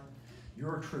upon,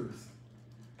 your truth.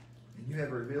 And you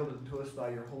have revealed it to us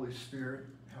by your Holy Spirit,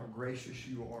 how gracious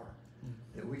you are,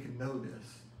 that we can know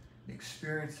this, and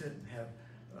experience it, and have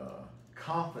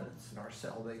confidence in our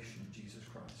salvation in Jesus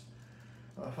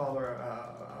Christ. Father,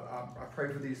 I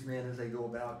pray for these men as they go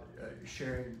about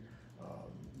sharing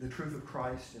the truth of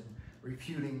Christ and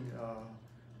refuting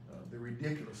the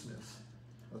ridiculousness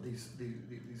of these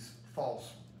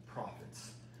false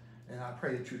prophets. And I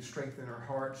pray that you would strengthen their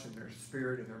hearts and their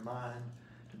spirit and their mind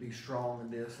to be strong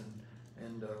in this.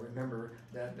 And remember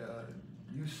that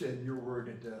you said in your word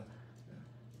that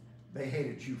they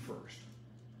hated you first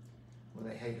when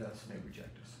they hate us and they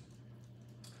reject us.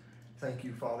 Thank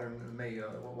you, Father, and may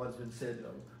what has been said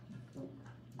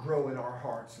grow in our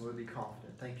hearts and we'll be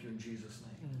confident. Thank you in Jesus'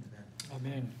 name.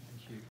 Amen. Amen.